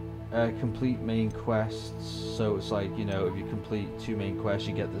 complete main quests, so it's like, you know, if you complete 2 main quests,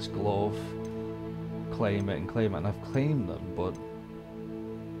 you get this glove. Claim it, and I've claimed them, but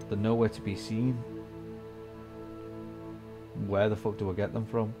they're nowhere to be seen. Where the fuck do I get them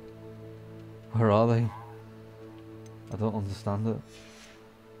from? Where are they? I don't understand it.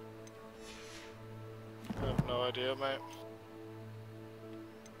 I have no idea, mate.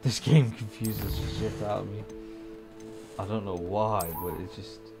 This game confuses the shit out of me. I don't know why, but it's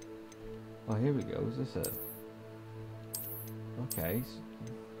just... Oh, here we go. Is this it? Okay.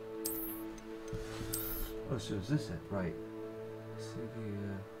 Oh, so is this it? Right. See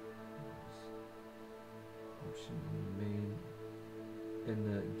the option main in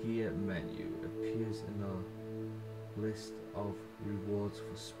the gear menu appears in a list of rewards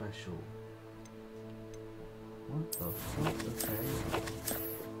for special. What the fuck? Okay.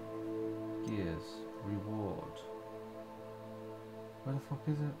 Gears reward. Where the fuck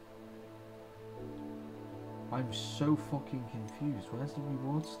is it? I'm so fucking confused. Where's the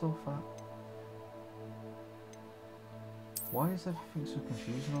reward stuff at? Why is everything so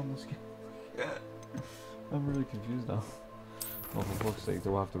confusing on this game? I'm really confused now. Oh, for fuck's sake,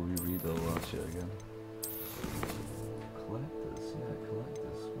 do I have to reread all that shit again? Collectors, yeah,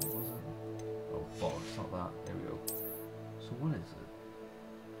 collectors. What was it? Oh, bollocks, not that. There we go. So what is it?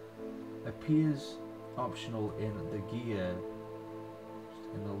 Appears optional in the gear,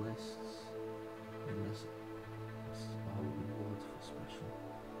 in the lists, in this rewards for special,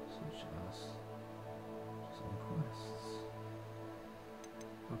 such as some quests.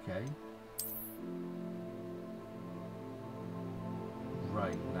 Okay.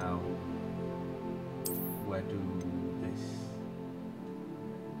 Right, now, where do this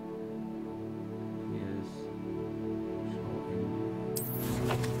appears?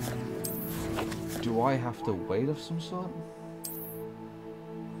 Do I have to wait of some sort?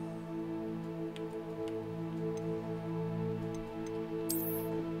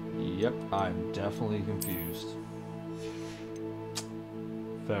 Yep, I'm definitely confused.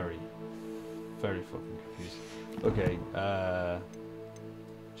 Very fucking confused. Okay,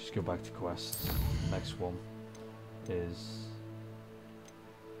 just go back to quests. Next one is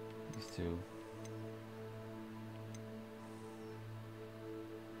these two.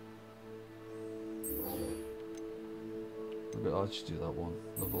 Okay, I'll just do that one.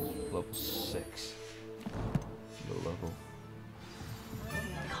 Level 6. Low level. I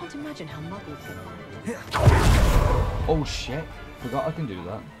can't imagine how muggles get by. Oh shit! Forgot I can do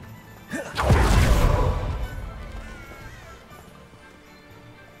that.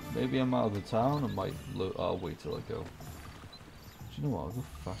 Maybe I'm out of the town. I might look. I'll wait till I go. Do you know what? I'll go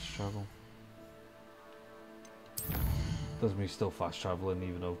fast travel. Doesn't mean still fast traveling,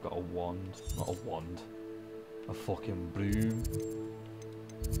 even though I've got a wand. Not a wand. A fucking broom.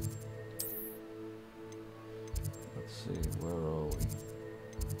 Let's see. Where are we?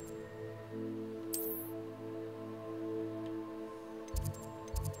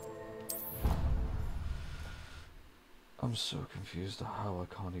 I'm so confused at how I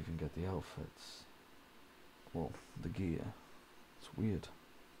can't even get the outfits. Well, the gear. It's weird.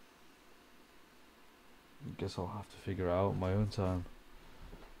 I guess I'll have to figure it out in my own time.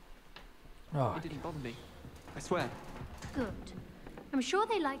 Oh, It didn't bother me. I swear. Good. I'm sure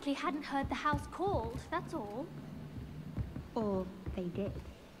they likely hadn't heard the house called, that's all. Or they did.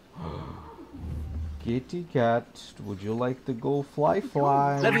 Kitty cat, would you like to go fly?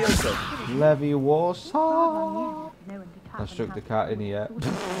 Leviosa! Leviosa! I stroked the cat in the air.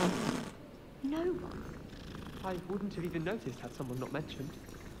 No one. I wouldn't have even noticed had someone not mentioned.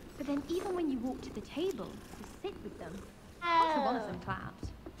 But then even when you walk to the table to sit with them, not one of them clapped.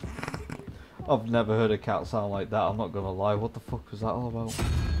 I've never heard a cat sound like that, I'm not gonna lie. What the fuck was that all about?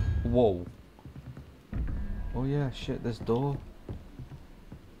 Whoa. Oh yeah, shit, this door.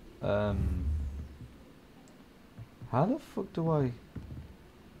 How the fuck do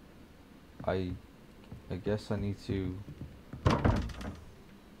I guess I need to...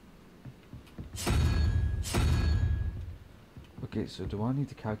 Okay, so do I need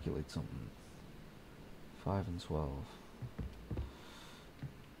to calculate something? 5 and 12.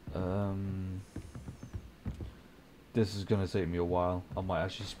 This is gonna take me a while. I might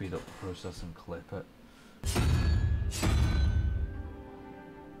actually speed up the process and clip it.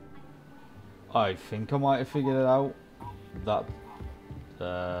 I think I might have figured it out. That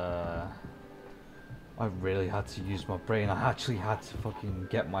I really had to use my brain. I actually had to fucking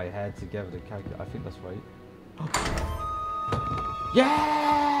get my head together to calculate. I think that's right.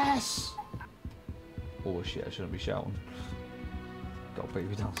 Yes! Oh shit, I shouldn't be shouting. Got a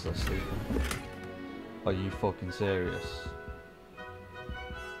baby downstairs sleeping. Are you fucking serious?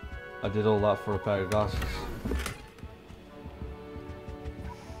 I did all that for a pair of glasses.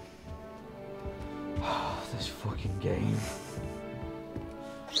 This fucking game.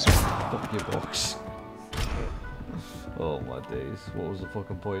 Fuck your box. Oh my days, what was the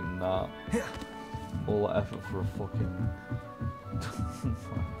fucking point in that? All that effort for a fucking...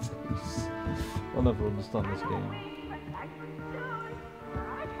 my days. I'll never understand this game.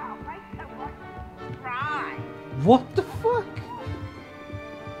 What the fuck?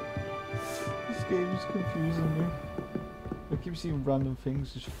 This game is confusing me. I keep seeing random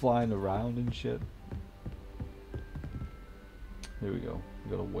things just flying around and shit. Here we go.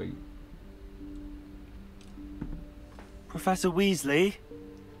 We gotta wait. Professor Weasley?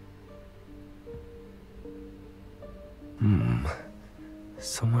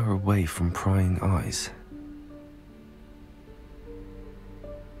 Somewhere away from prying eyes.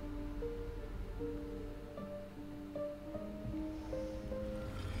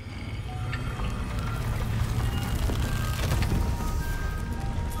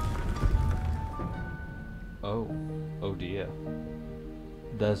 Oh dear.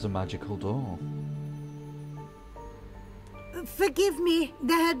 There's a magical door. Forgive me,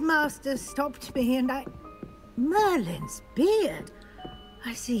 the headmaster stopped me and I... Merlin's beard.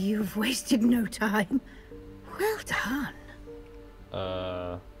 I see you've wasted no time. Well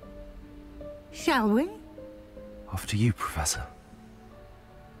done. Shall we? After you, Professor.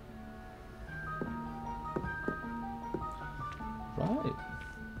 Right.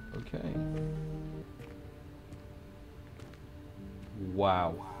 Okay.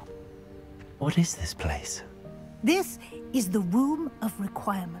 Wow. What is this place? This is the Room of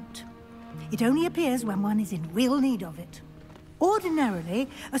Requirement. It only appears when one is in real need of it. Ordinarily,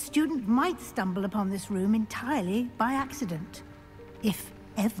 a student might stumble upon this room entirely by accident. If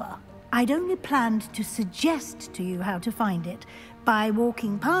ever. I'd only planned to suggest to you how to find it by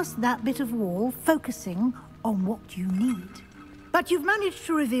walking past that bit of wall, focusing on what you need. But you've managed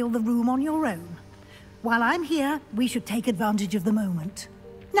to reveal the room on your own. While I'm here, we should take advantage of the moment.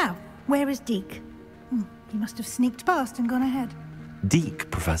 Now, where is Deke? He must have sneaked past and gone ahead.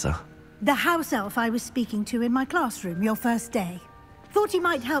 Deke, Professor. The house elf I was speaking to in my classroom your first day. Thought he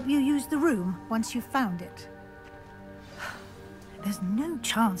might help you use the room once you've found it. There's no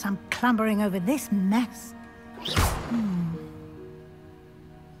chance I'm clambering over this mess.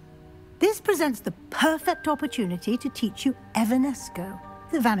 This presents the perfect opportunity to teach you Evanesco,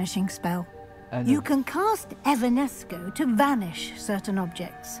 the vanishing spell. You can cast Evanesco to vanish certain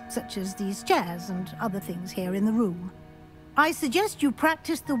objects, such as these chairs and other things here in the room. I suggest you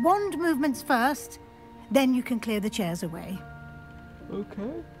practice the wand movements first, then you can clear the chairs away.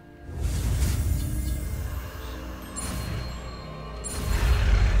 Okay.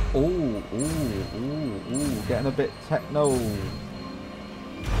 Ooh, getting a bit techno.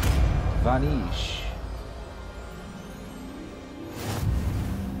 Vanish.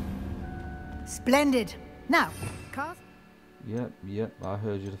 Splendid. Now, cast. Yep, I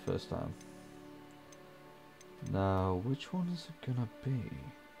heard you the first time. Now, which one is it gonna be?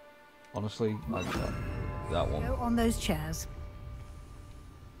 Honestly, that one. Go on those chairs.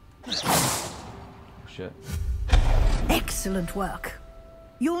 Oh, shit. Excellent work.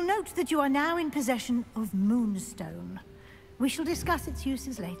 You'll note that you are now in possession of Moonstone. We shall discuss its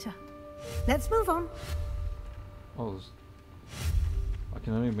uses later. Let's move on. Oh, I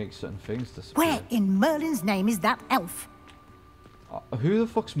can only make certain things disappear. Where in Merlin's name is that elf? Who the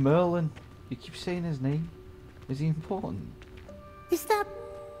fuck's Merlin? You keep saying his name. Is he important? Is that...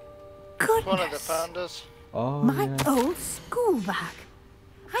 Goodness. One of the founders. Oh, My yeah. old school bag.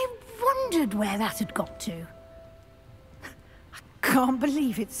 I wondered where that had got to. I can't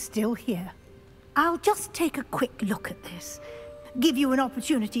believe it's still here. I'll just take a quick look at this. Give you an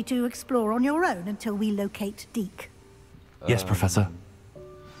opportunity to explore on your own until we locate Deke. Yes, Professor.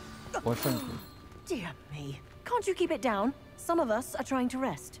 Why, thank you. Dear me. Can't you keep it down? Some of us are trying to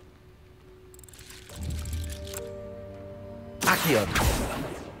rest. Accio.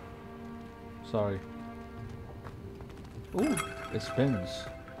 Sorry. Ooh, it spins.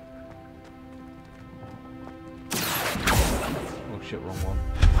 Oh shit, wrong one.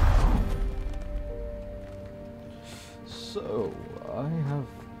 So, I have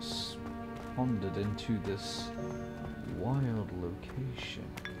wandered into this wild location.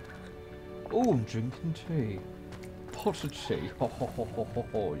 Oh, I'm drinking tea. Potted tea. Ho ho ho ho ho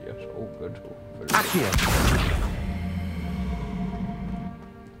ho, yes, oh good. Oh, Accio.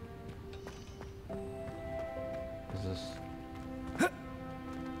 Is this...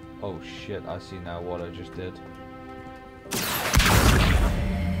 Oh shit, I see now what I just did.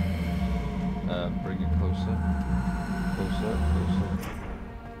 Bring it closer. Closer.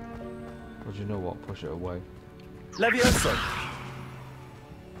 Or do you know what? Push it away. Levioso.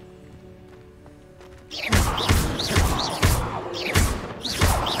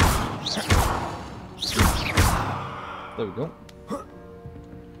 There we go.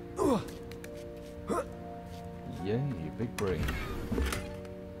 Yay, big brain.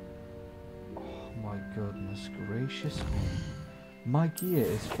 Oh my goodness gracious me. My gear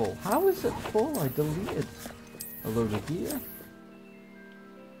is full. How is it full? I deleted a load of gear.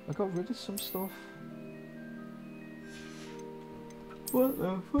 I got rid of some stuff. What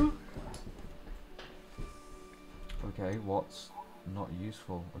the fuck? Okay, what's not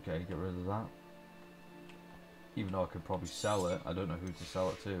useful? Okay, get rid of that. Even though I could probably sell it. I don't know who to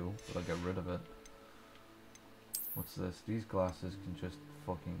sell it to, but I'll get rid of it. What's this? These glasses can just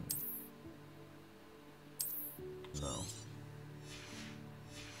fucking... No.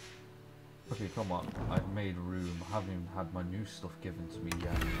 Okay, come on. I've made room. I haven't even had my new stuff given to me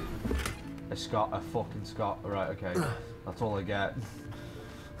yet. A fucking Scott. Right, okay. That's all I get.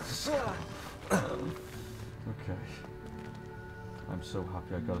 Okay. I'm so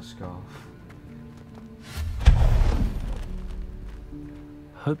happy I got a scarf.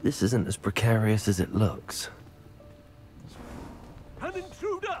 Hope this isn't as precarious as it looks. An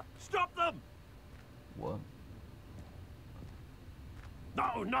intruder! Stop them! What?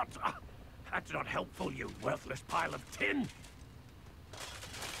 No, not... that's not helpful, you worthless pile of tin!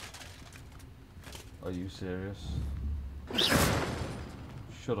 Are you serious?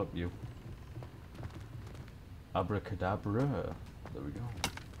 Shut up, you. Abracadabra. There we go.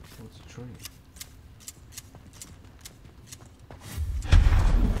 What's a tree?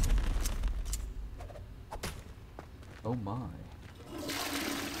 Oh my.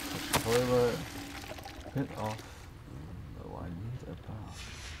 Toilet. Pit off. Oh, I need a bath.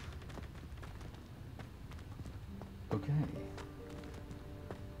 Okay.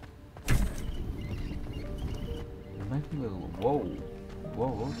 You're making a little... Whoa.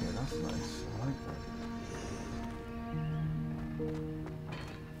 Whoa, okay, that's nice. I like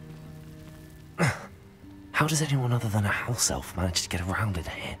that. How does anyone other than a house elf manage to get around in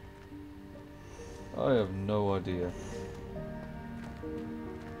here? I have no idea.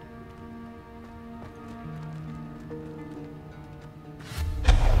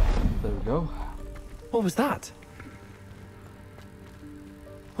 There we go. What was that?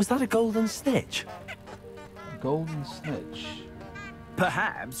 Was that a golden snitch? Golden snitch?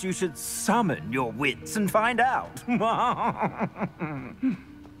 Perhaps you should summon your wits and find out.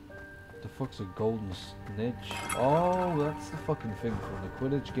 The fuck's a golden snitch? Oh, that's the fucking thing from the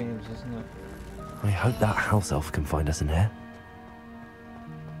Quidditch games, isn't it? I hope that house elf can find us in here.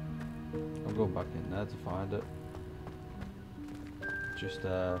 I'm going back in there to find it. Just,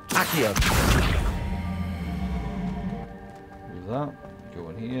 Accio! Move that. Go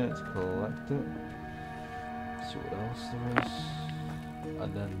in here to collect it. See what else there is.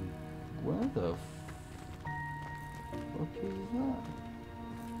 And then, where the fuck is that?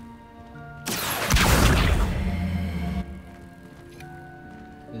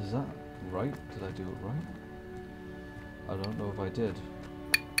 Is that right? Did I do it right? I don't know if I did.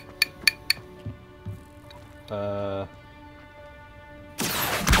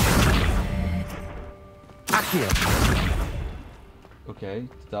 Accio! Okay,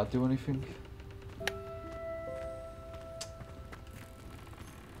 did that do anything?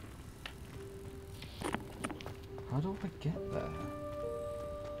 How do I get there?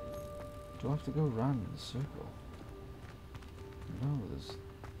 Do I have to go around in the circle? No, there's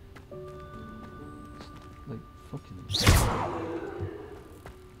like fucking...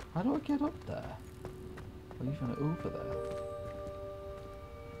 How do I get up there? Or even over there?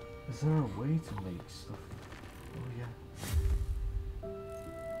 Is there a way to make stuff? Oh yeah.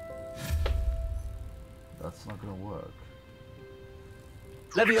 That's not gonna work.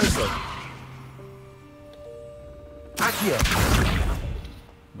 Levioso! Accio!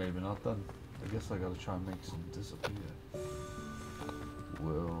 Maybe not then. I guess I gotta try and make some disappear.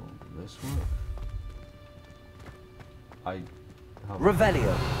 Will this work? I have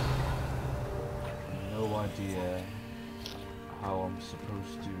Revelio! no idea how I'm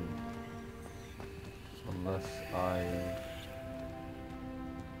supposed to, unless I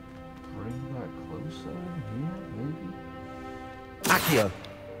bring that closer here, maybe? Accio!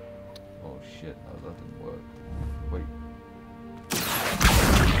 Oh shit, no, that didn't work. Wait.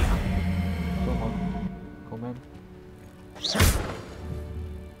 Come on. Come in.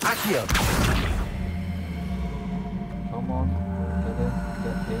 Accio! Come on.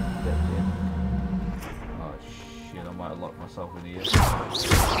 Get in. Oh shit, I might have locked myself in here.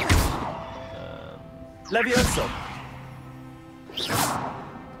 Levioso!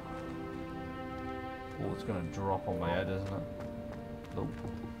 Oh, it's gonna drop on my head, isn't it? Nope.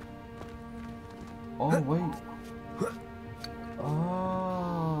 Oh, wait.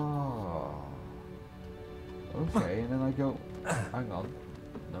 Oh. Okay, and then I go... Hang on.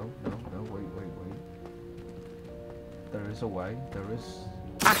 No, wait. There is a way. There is...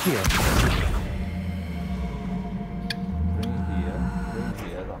 Accio! Bring it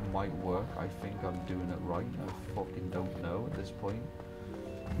here. That might work. I think I'm doing it right. I fucking don't know at this point.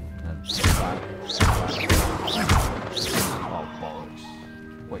 And bang. Oh, bollocks.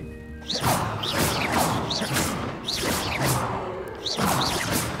 Wait.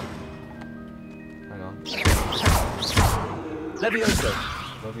 Hang on.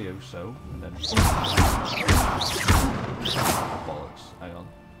 Levioso! And then... Bollocks. Hang on.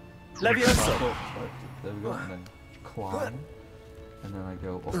 Levioso! There we go. And then climb. And then I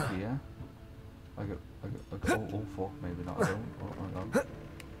go up here. I go oh fuck, maybe not. I don't. Oh, hang on.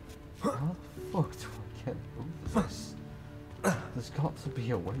 How the fuck do I get over this? There's got to be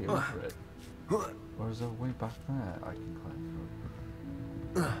a way over it. Or is there a way back there I can climb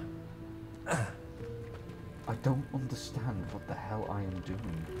through? I don't understand what the hell I am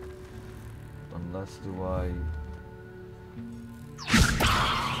doing. Unless do I...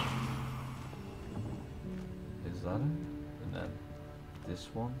 Is that it? And then this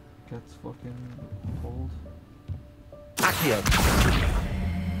one gets fucking pulled. Accio!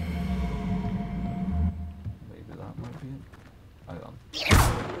 Maybe that might be it. Hang on.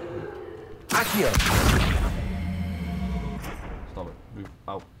 Accio! Stop it. Move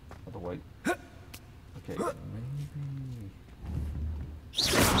out of the way. Okay, maybe...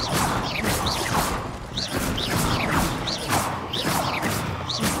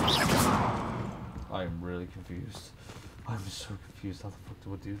 I am really confused. I'm so confused. How the fuck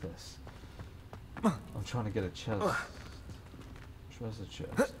do I do this? I'm trying to get a chest. Treasure chest,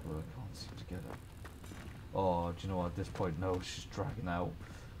 but I can't seem to get it. Oh, do you know what? At this point, no, it's just dragging out.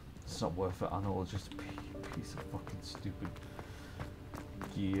 It's not worth it. I know it's just a piece of fucking stupid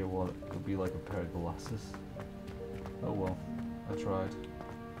gear. What it could be like a pair of glasses. Oh well, I tried.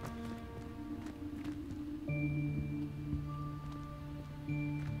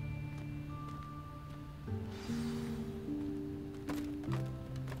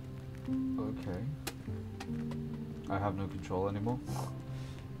 Okay. I have no control anymore.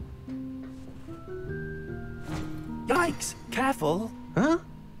 Yikes! Careful! Huh?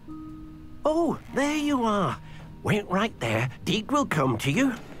 Oh, there you are. Wait right there. Deke will come to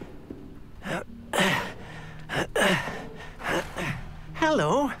you.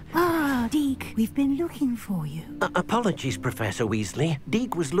 Hello. Ah, Deke, we've been looking for you. Apologies, Professor Weasley.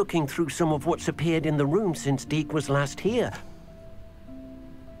 Deke was looking through some of what's appeared in the room since Deke was last here.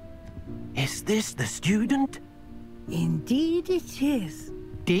 Is this the student? Indeed it is.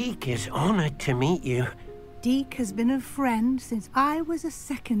 Deke is honored to meet you. Deke has been a friend since I was a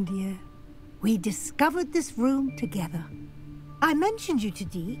second year. We discovered this room together. I mentioned you to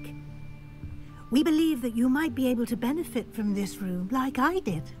Deke. We believe that you might be able to benefit from this room like I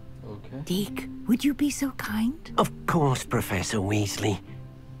did. Okay. Deke, would you be so kind? Of course, Professor Weasley.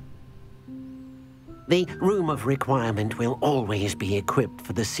 The Room of Requirement will always be equipped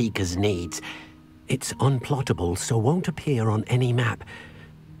for the Seeker's needs. It's unplottable, so won't appear on any map.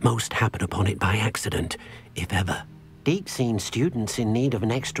 Most happen upon it by accident, if ever. Deke's seen students in need of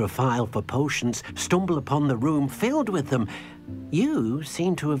an extra file for potions stumble upon the room filled with them. You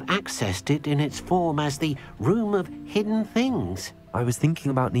seem to have accessed it in its form as the Room of Hidden Things. I was thinking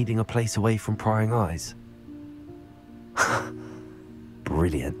about needing a place away from prying eyes.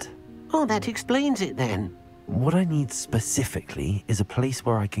 Brilliant. Oh, that explains it then. What I need specifically is a place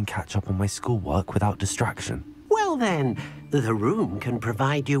where I can catch up on my schoolwork without distraction. Well then, the room can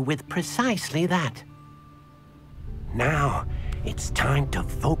provide you with precisely that. Now, it's time to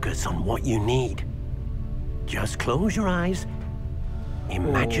focus on what you need. Just close your eyes.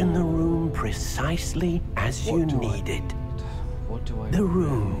 Imagine the room precisely as you need it. What do I The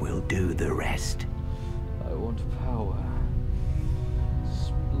room will do the rest. I want power.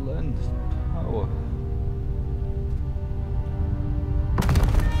 Splendid power.